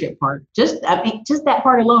home ownership part. Just that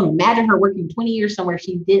part alone. Imagine her working 20 years somewhere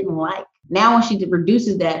she didn't like. Now when she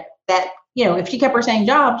reduces that, you know, if she kept her same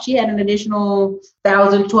job, she had an additional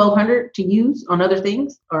 $1,000, $1,200 to use on other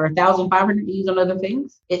things, or $1,500 to use on other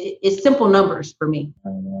things. It's simple numbers for me.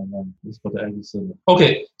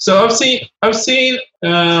 Okay, so I've seen,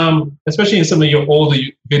 especially in some of your older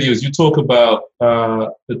videos, you talk about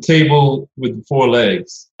the table with 4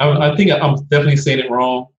 legs. I think I'm definitely saying it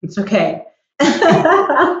wrong. It's okay.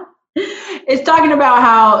 It's talking about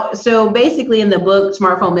how, so basically in the book,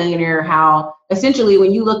 Smartphone Millionaire, how essentially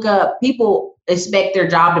when you look up, people expect their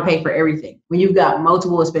job to pay for everything. When you've got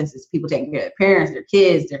multiple expenses, people taking care of their parents, their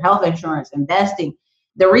kids, their health insurance, investing.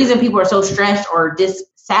 The reason people are so stressed or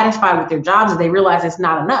dissatisfied with their jobs is they realize it's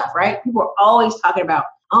not enough, right? People are always talking about,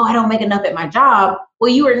 oh, I don't make enough at my job.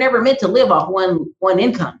 Well, you were never meant to live off one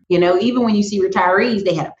income. You know, even when you see retirees,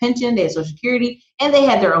 they had a pension, they had Social Security, and they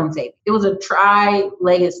had their own savings. It was a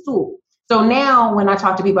tri-legged stool. So now when I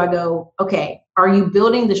talk to people, I go, okay, are you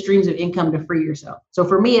building the streams of income to free yourself? So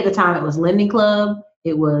for me at the time, it was Lending Club.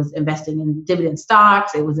 It was investing in dividend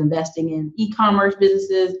stocks. It was investing in e-commerce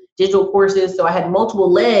businesses, digital courses. So I had multiple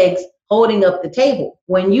legs holding up the table.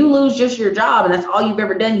 When you lose just your job and that's all you've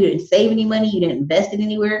ever done, you didn't save any money, you didn't invest it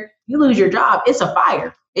anywhere, you lose your job, it's a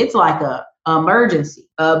fire. It's like emergency.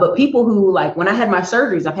 But people who, like, when I had my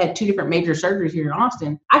surgeries, I've had 2 different major surgeries here in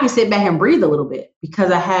Austin. I could sit back and breathe a little bit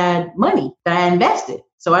because I had money that I invested.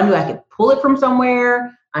 So I knew I could pull it from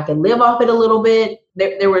somewhere. I could live off it a little bit.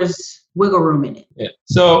 There was wiggle room in it. Yeah.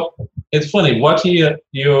 So it's funny watching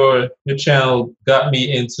your channel got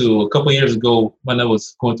me into a couple of years ago when I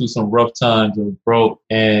was going through some rough times and broke,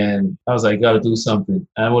 and I was like, gotta do something.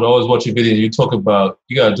 And I would always watch your videos. You talk about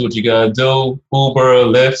you gotta do what you gotta do, Uber,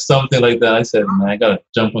 Lyft, something like that. I said, man, I gotta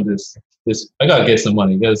jump on this. I gotta get some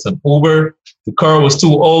money. Get some Uber. The car was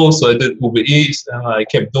too old, so I did Uber Eats, and I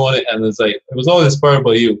kept doing it. And it's like it was all inspired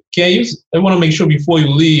by you. I want to make sure before you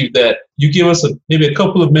leave that you give us maybe a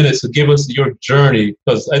couple of minutes to give us your journey,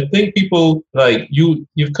 because I think people like you've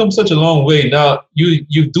come such a long way. Now you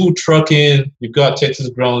do trucking. You've got Texas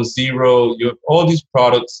Ground Zero. You have all these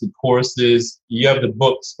products and courses. You have the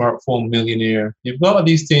book Smartphone Millionaire. You've got all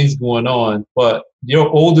these things going on, but your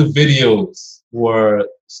older videos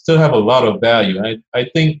still have a lot of value. I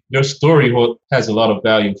think your story has a lot of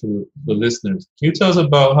value for the listeners. Can you tell us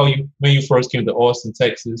about when you first came to Austin,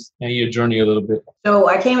 Texas, and your journey a little bit? So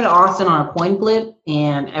I came to Austin on a coin flip,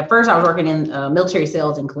 and at first I was working in military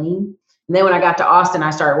sales and clean. And then when I got to Austin, I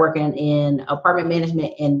started working in apartment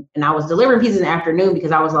management, and I was delivering pizzas in the afternoon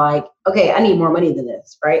because I was like, okay, I need more money than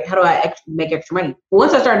this, right? How do I make extra money? Well,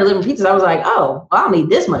 once I started delivering pizzas, I was like, oh, well, I don't need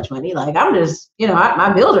this much money. Like, I'm just,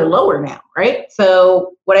 my bills are lower now, right?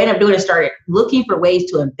 So what I ended up doing is started looking for ways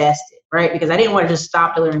to invest it, right? Because I didn't want to just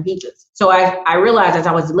stop delivering pizzas. So I realized as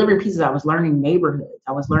I was delivering pizzas, I was learning neighborhoods.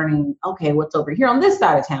 I was learning, okay, what's over here on this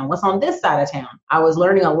side of town? What's on this side of town? I was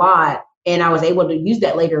learning a lot. And I was able to use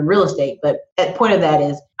that later in real estate. But at the point of that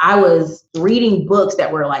is I was reading books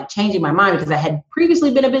that were like changing my mind because I had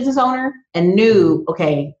previously been a business owner and knew,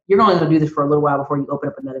 okay, you're only going to do this for a little while before you open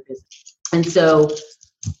up another business. And so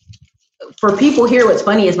for people here, what's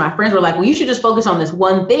funny is my friends were like, well, you should just focus on this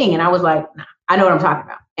one thing. And I was like, nah, I know what I'm talking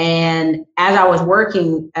about. And as I was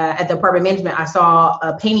working at the apartment management, I saw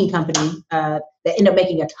a painting company that ended up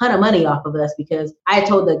making a ton of money off of us because I had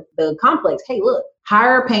told the complex, hey, look,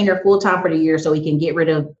 hire a painter full-time for the year so we can get rid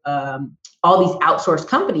of all these outsourced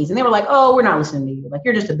companies. And they were like, oh, we're not listening to you. Like,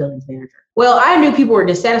 you're just a buildings manager. Well, I knew people were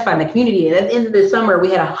dissatisfied in the community. And at the end of the summer, we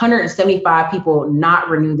had 175 people not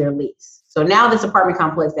renew their lease. So now this apartment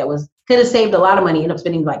complex that could have saved a lot of money, ended up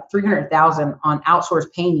spending like $300,000 on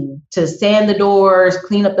outsourced painting to sand the doors,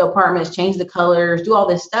 clean up the apartments, change the colors, do all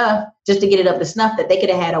this stuff just to get it up to snuff that they could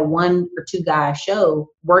have had a 1 or 2 guy show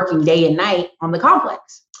working day and night on the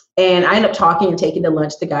complex. And I ended up talking and taking to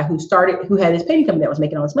lunch the guy who had his painting company that was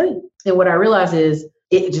making all this money. And what I realized is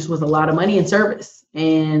it just was a lot of money in service.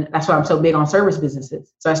 And that's why I'm so big on service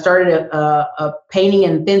businesses. So I started a painting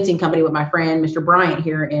and fencing company with my friend, Mr. Bryant,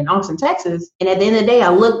 here in Austin, Texas. And at the end of the day, I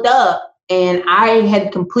looked up and I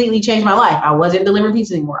had completely changed my life. I wasn't delivering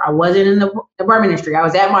pizzas anymore. I wasn't in the apartment industry. I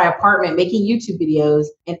was at my apartment making YouTube videos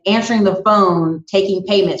and answering the phone, taking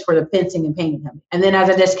payments for the fencing and painting company. And then as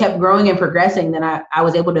I just kept growing and progressing, then I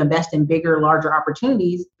was able to invest in bigger, larger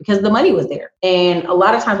opportunities because the money was there. And a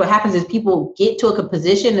lot of times what happens is people get to a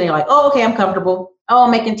position and they're like, oh, okay, I'm comfortable. Oh,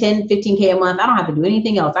 I'm making 10, 15K a month. I don't have to do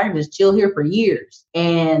anything else. I can just chill here for years.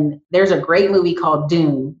 And there's a great movie called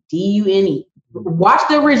Dune, D-U-N-E. Watch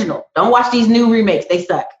the original. Don't watch these new remakes. They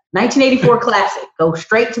suck. 1984 classic. Go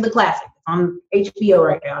straight to the classic. It's on HBO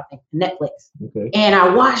right now, I think, Netflix. Okay. And I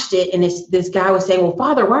watched it, and this guy was saying, well,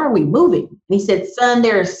 Father, why are we moving? And he said, son,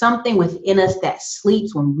 there is something within us that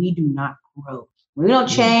sleeps when we do not grow. When we don't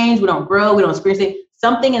change, we don't grow, we don't experience it.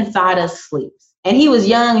 Something inside us sleeps. And he was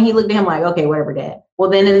young, and he looked at him like, okay, whatever, Dad. Well,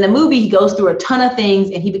 then in the movie, he goes through a ton of things,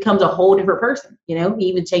 and he becomes a whole different person. He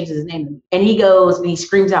even changes his name. And he goes and he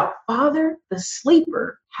screams out, Father, the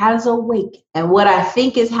sleeper has awakened. And what I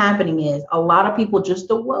think is happening is a lot of people just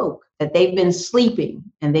awoke that they've been sleeping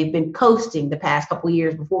and they've been coasting the past couple of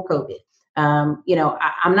years before COVID. I'm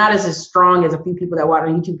not as strong as a few people that watch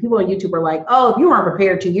on YouTube. People on YouTube are like, oh, if you weren't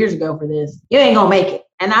prepared 2 years ago for this, you ain't gonna make it.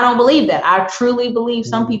 And I don't believe that. I truly believe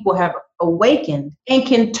some people have awakened and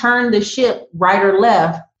can turn the ship right or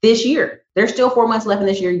left this year. There's still 4 months left in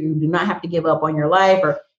this year. You do not have to give up on your life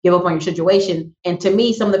or give up on your situation. And to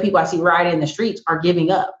me, some of the people I see riding in the streets are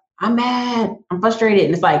giving up. I'm mad. I'm frustrated.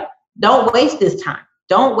 And it's like, don't waste this time.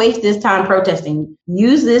 Don't waste this time protesting.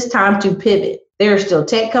 Use this time to pivot. There are still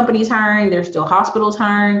tech companies hiring. There's still hospitals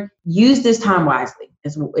hiring. Use this time wisely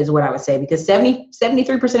is what I would say, because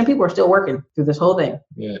 73% of people are still working through this whole thing.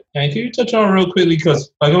 Yeah. And can you touch on real quickly?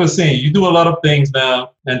 Because like I was saying, you do a lot of things now.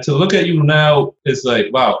 And to look at you now, it's like,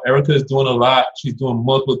 wow, Erica is doing a lot. She's doing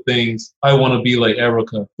multiple things. I want to be like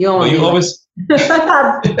Erica. You always be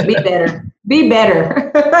better. Be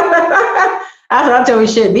better. That's what I tell you,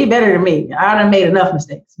 shit, be better than me. I done made enough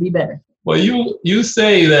mistakes. Be better. Well, you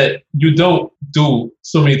say that you don't do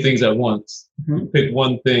so many things at once. You pick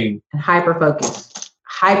one thing. Hyper focus.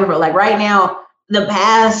 Like right now, the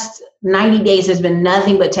past 90 days has been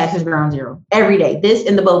nothing but Texas Ground Zero. Every day. This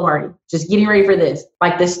and the boat party. Just getting ready for this.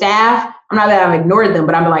 Like the staff, I'm not that I've ignored them,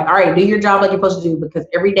 but I'm like, all right, do your job like you're supposed to do, because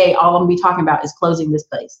every day all I'm gonna be talking about is closing this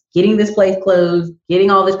place. Getting this place closed,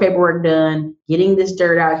 getting all this paperwork done, getting this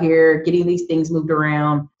dirt out here, getting these things moved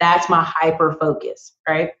around. That's my hyper focus,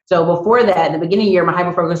 right? So before that, in the beginning of the year, my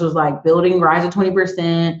hyper focus was like building Rise of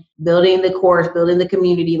 20%, building the course, building the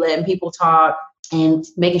community, letting people talk, and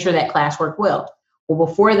making sure that class worked well. Well,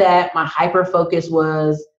 before that, my hyper focus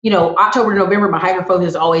was, October, November, my hyper focus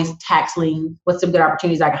is always tax lien. What's some good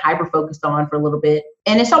opportunities I can hyper focus on for a little bit?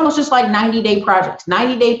 And it's almost just like 90-day projects,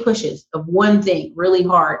 90-day pushes of one thing really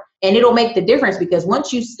hard. And it'll make the difference, because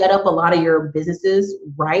once you set up a lot of your businesses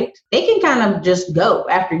right, they can kind of just go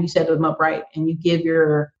after you set them up right and you give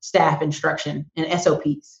your staff instruction and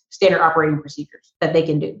SOPs, standard operating procedures that they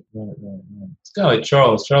can do. Right. It's kind of like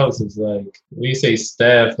Charles. Charles is like, when you say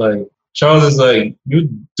staff, like, Charles is like, you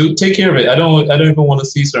do take care of it. I don't even want to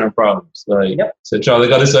see certain problems. Like, So Charles, I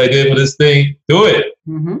got this idea for this thing. Do it.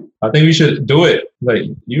 I think we should do it. Like,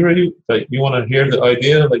 you ready? Like, you want to hear the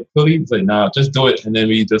idea? Like, Philly? It's like, nah, just do it. And then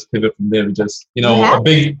we just pivot from there. We just,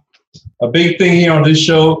 a big thing here on this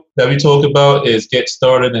show that we talk about is get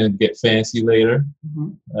started and get fancy later.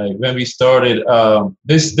 Like when we started,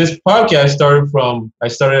 this podcast started from, I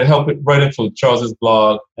started helping writing for Charles's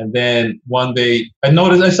blog. And then one day I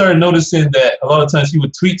started noticing that a lot of times he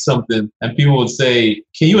would tweet something and people would say,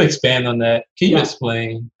 can you expand on that? Can you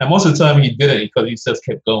explain? And most of the time he didn't, because he just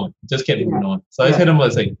kept going. He just kept moving on. So I hit him, I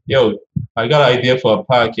was like, yo, I got an idea for a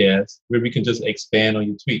podcast where we can just expand on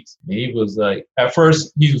your tweets. And he was like, at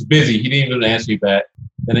first he was busy. He didn't even answer me back.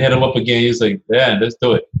 Then I hit him up again. He was like, yeah, let's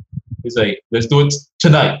do it. He's like, let's do it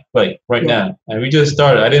tonight, like right now. And we just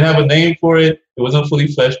started. I didn't have a name for it. It wasn't fully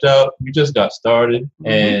fleshed out. We just got started.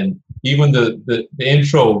 And even the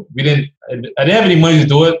intro, I didn't have any money to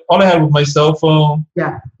do it. All I had was my cell phone.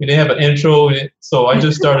 Yeah. We didn't have an intro. So I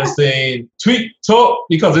just started saying tweet talk,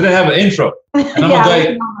 because I didn't have an intro. And I'm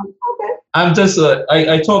like, I'm just,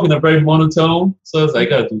 I talk in a very monotone, so it's like,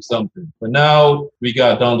 I gotta do something. But now we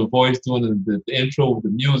got Don the Voice doing the intro with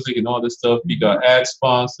the music and all this stuff. We got ad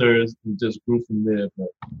sponsors. We just grew from there. But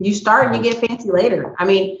you start and you get fancy later. I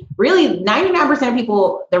mean, really, 99% of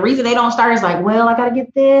people, the reason they don't start is like, well, I gotta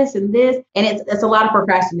get this and this. And it's a lot of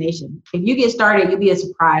procrastination. If you get started, you'll be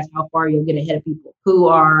surprised how far you'll get ahead of people who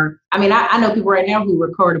are, I know people right now who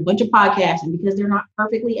record a bunch of podcasts, and because they're not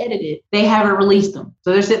perfectly edited, they haven't released them.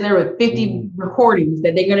 So they're sitting there with 50 recordings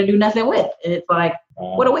that they're going to do nothing with. And it's like,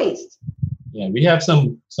 what a waste. Yeah, we have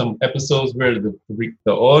some episodes where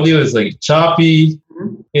the audio is like choppy.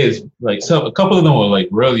 Is like a couple of them were like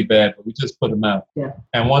really bad, but we just put them out. Yeah.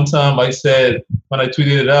 And one time I said, when I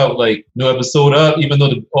tweeted it out, like, new episode up, even though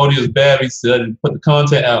the audio is bad, we said put the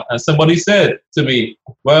content out. And somebody said to me,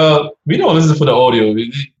 well, we don't listen for the audio.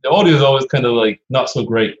 The audio is always kind of like not so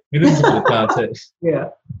great. We listen for the content. Yeah.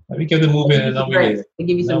 And we kept it moving, and I'm here. They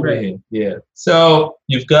give you some grace. Yeah. So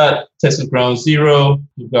you've got Texas Ground Zero,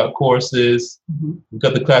 you've got courses, you've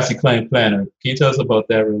got the Classy Client Planner. Can you tell us about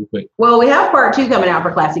that real quick? Well, we have part 2 coming out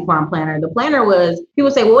for Classy Client Planner. The planner was,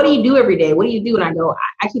 people say, well, what do you do every day? What do you do? And I go,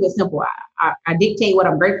 I keep it simple. I dictate what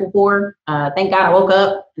I'm grateful for. Thank God I woke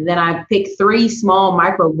up. And then I pick 3 small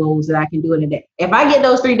micro goals that I can do in a day. If I get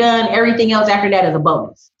those 3 done, everything else after that is a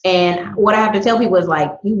bonus. And what I have to tell people is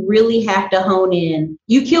like, you really have to hone in.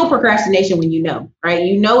 You kill procrastination when you know, right?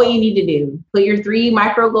 You know what you need to do. Put your 3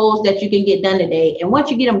 micro goals that you can get done today. And once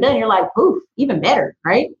you get them done, you're like, poof, even better,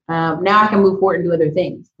 right? Now I can move forward and do other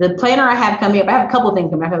things. The planner I have coming up, I have a couple of things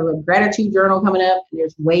coming up. I have a gratitude journal coming up.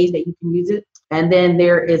 There's ways that you can use it. And then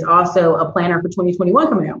there is also a planner for 2021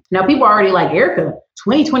 coming out. Now people are already like, Erica,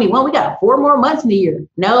 2021, we got 4 more months in the year.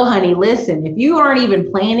 No, honey, listen, if you aren't even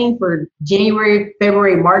planning for January,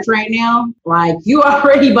 February, March right now, like you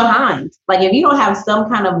already behind. Like if you don't have some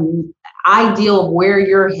kind of ideal of where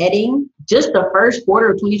you're heading, just the first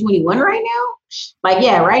quarter of 2021 right now, like,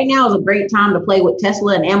 yeah, right now is a great time to play with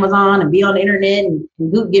Tesla and Amazon and be on the internet and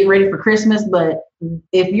get ready for Christmas. But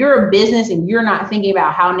if you're a business and you're not thinking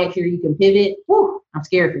about how next year you can pivot, I'm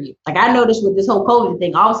scared for you. Like I noticed with this whole COVID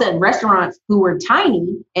thing, all of a sudden restaurants who were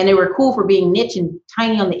tiny and they were cool for being niche and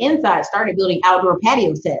tiny on the inside started building outdoor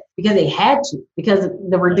patio sets because they had to, because of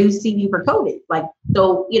the reduced seating for COVID. Like,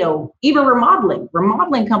 so, even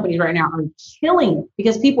remodeling companies right now are killing it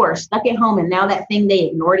because people are stuck at home, and now that thing they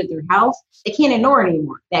ignored at their house, they can't ignore it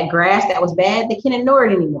anymore. That grass that was bad, they can't ignore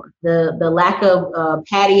it anymore. The lack of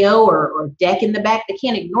patio or deck in the back, they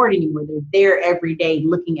can't ignore it anymore. They're there every day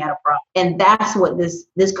looking at a problem. And that's what this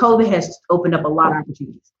COVID has opened up a lot of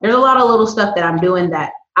opportunities. There's a lot of little stuff that I'm doing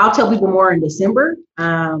that I'll tell people more in December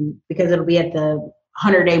because it'll be at the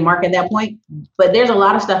 100-day mark at that point. But there's a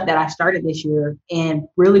lot of stuff that I started this year and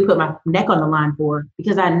really put my neck on the line for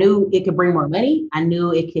because I knew it could bring more money. I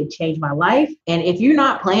knew it could change my life. And if you're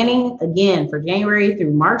not planning again for January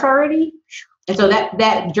through March already, and so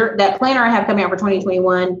that planner I have coming out for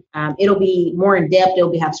 2021, it'll be more in depth.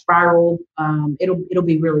 It'll have spiral. It'll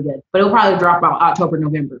be really good, but it'll probably drop about October,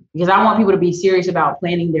 November, because I want people to be serious about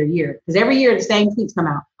planning their year. Because every year the same tweets come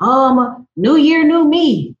out. New year, new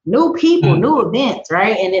me, new people, new events,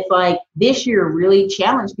 right? And it's like this year really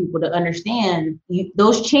challenged people to understand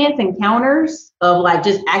those chance encounters of like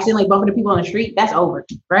just accidentally bumping into people on the street. That's over,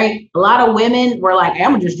 right? A lot of women were like,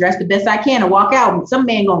 I'm gonna just dress the best I can and walk out. Some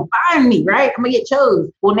man gonna find me, right? I'm gonna get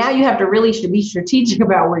chose. Well, now you have to really be strategic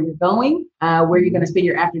about where you're going, where you're gonna spend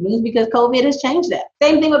your afternoons, because COVID has changed that.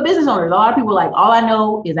 Same thing with business owners. A lot of people are like, all I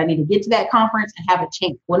know is I need to get to that conference and have a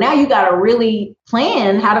chance. Well, now you gotta really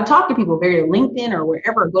plan how to talk to people, via LinkedIn or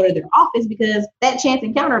wherever, or go to their office, because that chance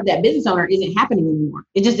encounter of that business owner isn't happening anymore.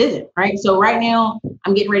 It just isn't, right? So right now,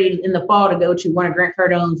 I'm getting ready in the fall to go to one of Grant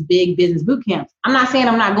Cardone's big business boot camps. I'm not saying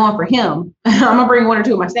I'm not going for him. I'm gonna bring one or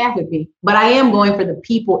two of my staff with me, but I am going for the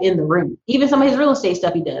people in the room. Even some of his real estate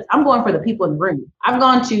stuff he does, I'm going for the people in the room. I've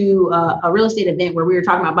gone to a real estate event where we were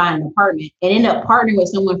talking about buying an apartment and ended up partnering with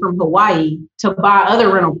someone from Hawaii to buy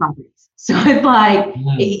other rental properties. So it's like,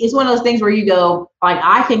 it's one of those things where you go, like,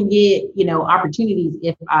 I can get, opportunities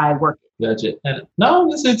if I work it. Gotcha. And now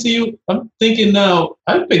listening to you, I'm thinking now,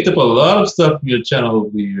 I picked up a lot of stuff from your channel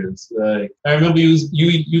over the years. Like, I remember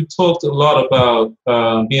you talked a lot about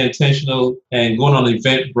being intentional and going on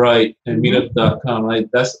Eventbrite and meetup.com.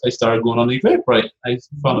 I started going on Eventbrite. I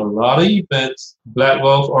found a lot of events, Black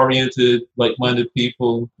wealth oriented, like-minded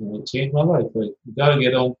people. It changed my life. Like, we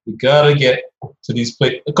gotta get to these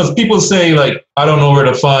places, because people say, like, I don't know where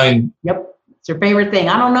to find. Yep. It's your favorite thing.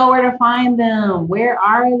 I don't know where to find them. Where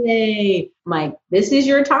are they? I'm like, this is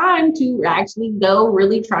your time to actually go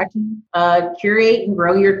really try to curate and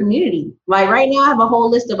grow your community. Like right now, I have a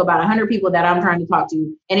whole list of about 100 people that I'm trying to talk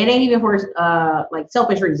to. And it ain't even for like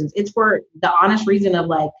selfish reasons. It's for the honest reason of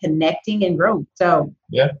like connecting and growing. So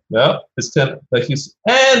yeah, it's kind of like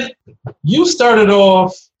and you started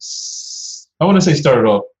off, I want to say started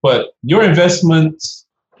off, but your investments,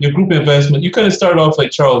 your group investment, you kind of started off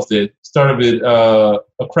like Charles did. Started with a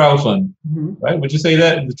crowdfund, right? Would you say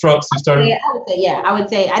that? The trucks you started? Yeah, I would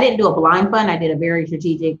say I didn't do a blind fund. I did a very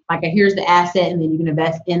strategic, like here's the asset, and then you can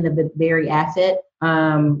invest in the very asset.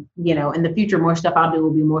 In the future, more stuff I'll do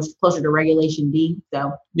will be more closer to Regulation D.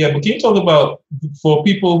 So yeah, but can you talk about, for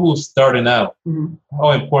people who are starting out,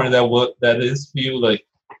 how important that is for you? Like,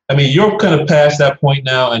 I mean, you're kind of past that point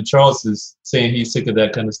now, and Charles is saying he's sick of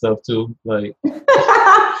that kind of stuff too. Like,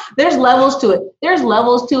 there's levels to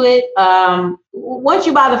it. Once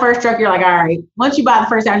you buy the first truck, you're like, all right. Once you buy the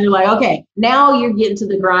first house, you're like, okay, now you're getting to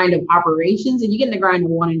the grind of operations, and you get in the grind of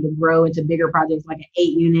wanting to grow into bigger projects like an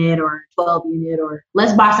 8-unit or 12-unit, or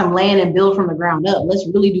let's buy some land and build from the ground up. Let's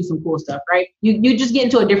really do some cool stuff, right? You just get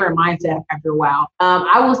into a different mindset after a while.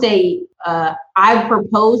 I will say, I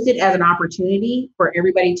proposed it as an opportunity for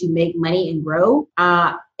everybody to make money and grow.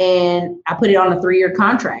 And I put it on a 3-year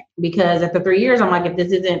contract, because after 3 years, I'm like, if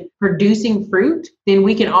this isn't producing fruit, then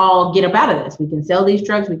we can all get up out of this. We can sell these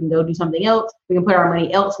trucks. We can go do something else. We can put our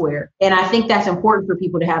money elsewhere. And I think that's important for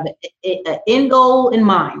people to have an end goal in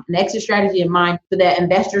mind, an exit strategy in mind, so that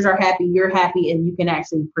investors are happy, you're happy, and you can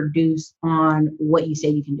actually produce on what you say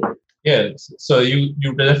you can do. Yeah, so you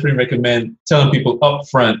definitely recommend telling people up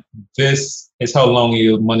front, this is how long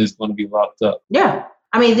your money is going to be locked up. Yeah.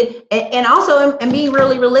 I mean, and also and being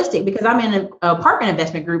really realistic, because I'm in apartment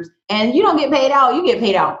investment groups, and you don't get paid out. You get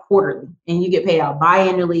paid out quarterly, and you get paid out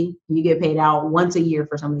biannually. You get paid out once a year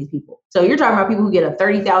for some of these people. So you're talking about people who get a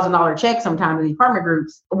 $30,000 check sometimes in these apartment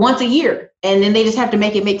groups once a year, and then they just have to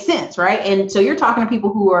make it make sense, right? And so you're talking to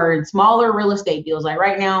people who are in smaller real estate deals. Like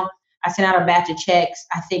right now, I sent out a batch of checks,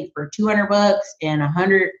 I think for $200 and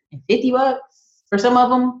 $150 for some of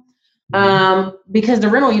them, because the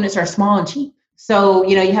rental units are small and cheap. So,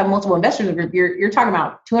 you have multiple investors in the group, you're talking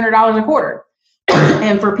about $200 a quarter.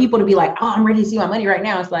 And for people to be like, oh, I'm ready to see my money right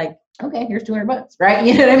now. It's like, okay, here's $200, right?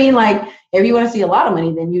 You know what I mean? Like, if you want to see a lot of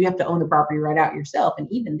money, then you have to own the property right out yourself.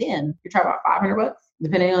 And even then, you're talking about $500,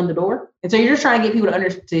 depending on the door. And so you're just trying to get people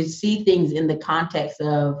to see things in the context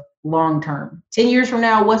of long term. 10 years from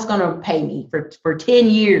now, what's going to pay me for 10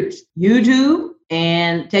 years? YouTube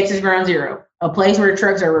and Texas Ground Zero, a place where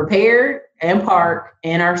trucks are repaired and parked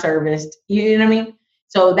and are serviced. You know what I mean?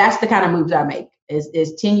 So that's the kind of moves I make.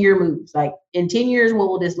 Is 10-year moves. Like, in 10 years, what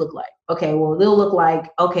will this look like? Okay, well, they'll look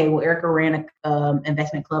like, okay, well, Erica ran a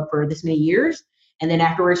investment club for this many years. And then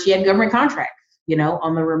afterwards, she had government contracts, you know,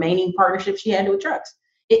 on the remaining partnerships she had with trucks.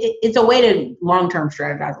 It's a way to long-term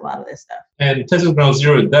strategize a lot of this stuff. And Texas Ground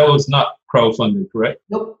Zero, that was not crowdfunded, correct?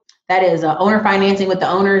 Nope. That is owner financing with the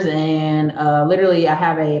owners. And literally, I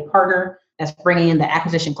have a partner that's bringing in the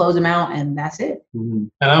acquisition close amount, and that's it. Mm-hmm.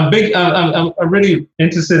 And I'm really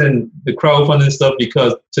interested in the crowdfunding stuff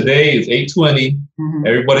because today is 8/20. Mm-hmm.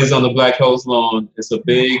 Everybody's on the Black House loan. It's a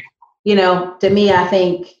big. You know, to me, I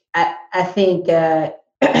think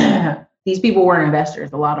these people weren't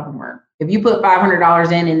investors. A lot of them weren't. If you put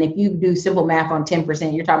 $500 in, and if you do simple math on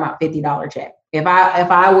 10%, you're talking about $50 check. If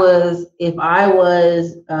I was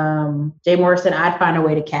Jay Morrison, I'd find a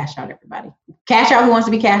way to cash out everybody. Cash out who wants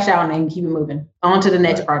to be cashed out and keep it moving on to the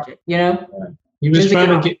next project. You know, that's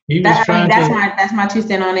my 2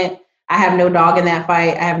 cents on it. I have no dog in that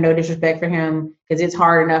fight. I have no disrespect for him because it's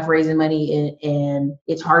hard enough raising money and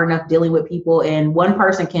it's hard enough dealing with people. And one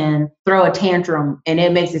person can throw a tantrum and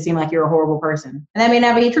it makes it seem like you're a horrible person. And that may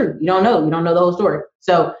not be true. You don't know the whole story.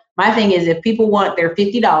 So my thing is, if people want their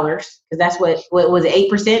 $50, because that's what was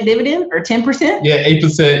it, 8% dividend or 10%? Yeah,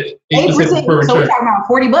 8%. 8%. So we're talking about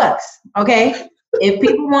 $40. Okay. If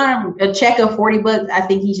people want a check of $40, I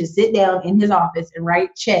think he should sit down in his office and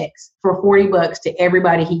write checks for $40 to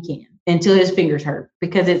everybody he can until his fingers hurt,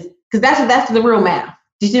 because that's the real math.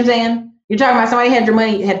 Do you see what I'm saying? You're talking about somebody had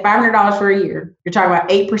 $500 for a year. You're talking about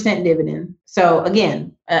 8% dividend. So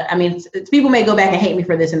again, people may go back and hate me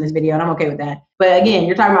for this in this video, and I'm okay with that. But again,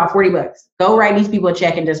 you're talking about $40. Go write these people a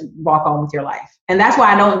check and just walk on with your life. And that's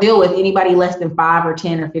why I don't deal with anybody less than 5 or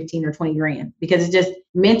 10 or 15 or 20 grand, because it's just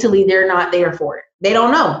mentally they're not there for it. They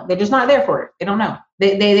don't know. They're just not there for it. They don't know.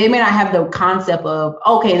 They may not have the concept of,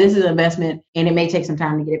 okay, this is an investment and it may take some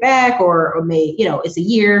time to get it back, or may, it's a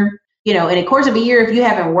year, in the course of a year, if you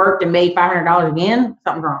haven't worked and made $500 again,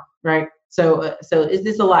 something's wrong, right? So it's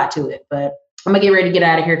just a lot to it, but I'm gonna get ready to get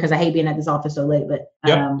out of here because I hate being at this office so late. But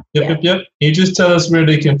Yep. Can you just tell us where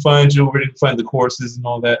they can find you, where they can find the courses and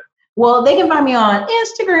all that? Well, they can find me on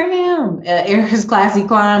Instagram, Erica's Classy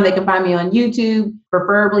Climb. They can find me on YouTube,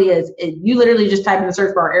 preferably you literally just type in the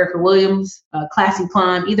search bar Erica Williams, Classy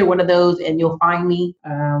Climb, either one of those, and you'll find me.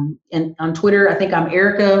 And on Twitter, I think I'm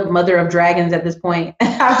Erica, Mother of Dragons at this point.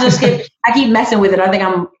 I keep messing with it. I think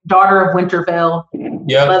I'm Daughter of Winterfell.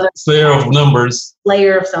 Yeah, Slayer of Numbers.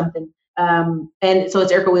 Slayer of something. And so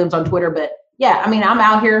it's Erica Williams on Twitter. But yeah, I'm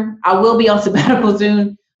out here. I will be on sabbatical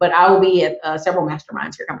soon, but I will be at several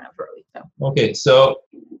masterminds here coming up shortly. So. Okay, so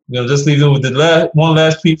just leave it with the one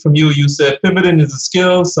last tweet from you. You said pivoting is a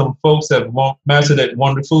skill. Some folks have mastered it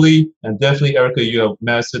wonderfully, and definitely, Erica, you have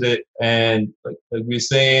mastered it. And like we're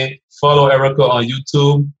saying, follow Erica on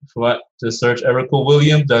YouTube. Just search Erica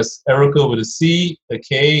Williams. That's Erica with a C, a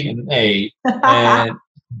K, and an A. And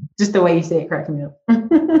just the way you say it cracks me up.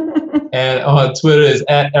 And on Twitter is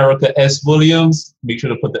at Erica S. Williams. Make sure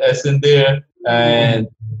to put the S in there. And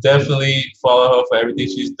definitely follow her for everything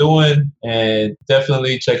she's doing. And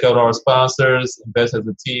definitely check out our sponsors,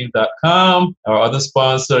 investasateam.com. Our other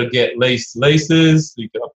sponsor, Get Laced Laces. You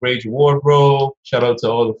can upgrade your wardrobe. Shout out to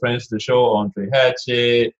all the friends of the show, Andre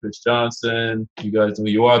Hatchett, Chris Johnson. You guys know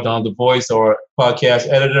who you are. Don the Voice, our podcast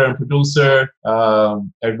editor and producer.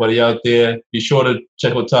 Everybody out there, be sure to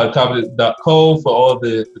check out toddcobbett.co for all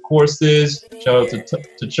the courses. Shout out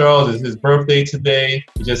to Charles. It's his birthday today.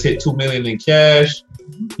 He just hit $2 million in cash.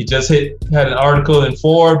 He just had an article in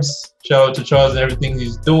Forbes. Shout out to Charles and everything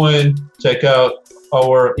he's doing. Check out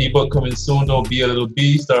our ebook coming soon. Don't be a little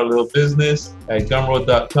bee, start a little business at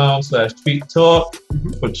gumroad.com/tweet talk.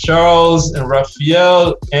 For Charles and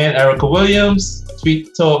Raphael and Erica Williams, Tweet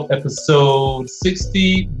Talk episode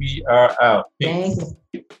 60. We are out. Peace.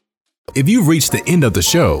 If you've reached the end of the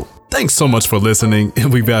show, thanks so much for listening,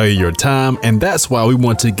 and we value your time, and that's why we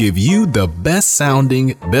want to give you the best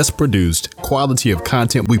sounding, best produced quality of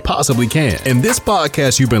content we possibly can. And this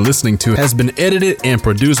podcast you've been listening to has been edited and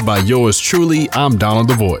produced by yours truly. I'm Donald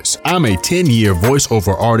the Voice. I'm a 10-year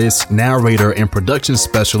voiceover artist, narrator, and production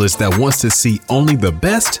specialist that wants to see only the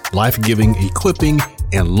best, life-giving, equipping,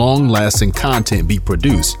 and long-lasting content be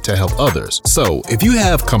produced to help others. So, if you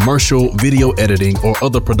have commercial, video editing, or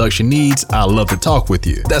other production needs, I'd love to talk with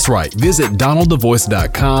you. That's right. Visit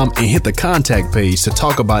DonaldTheVoice.com and hit the contact page to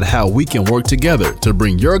talk about how we can work together to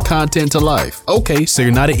bring your content to life. Okay, so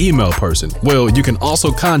you're not an email person. Well, you can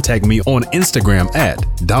also contact me on Instagram at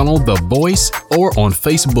DonaldTheVoice or on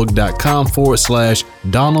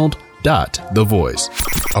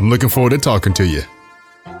Facebook.com/Donald.TheVoice. I'm looking forward to talking to you.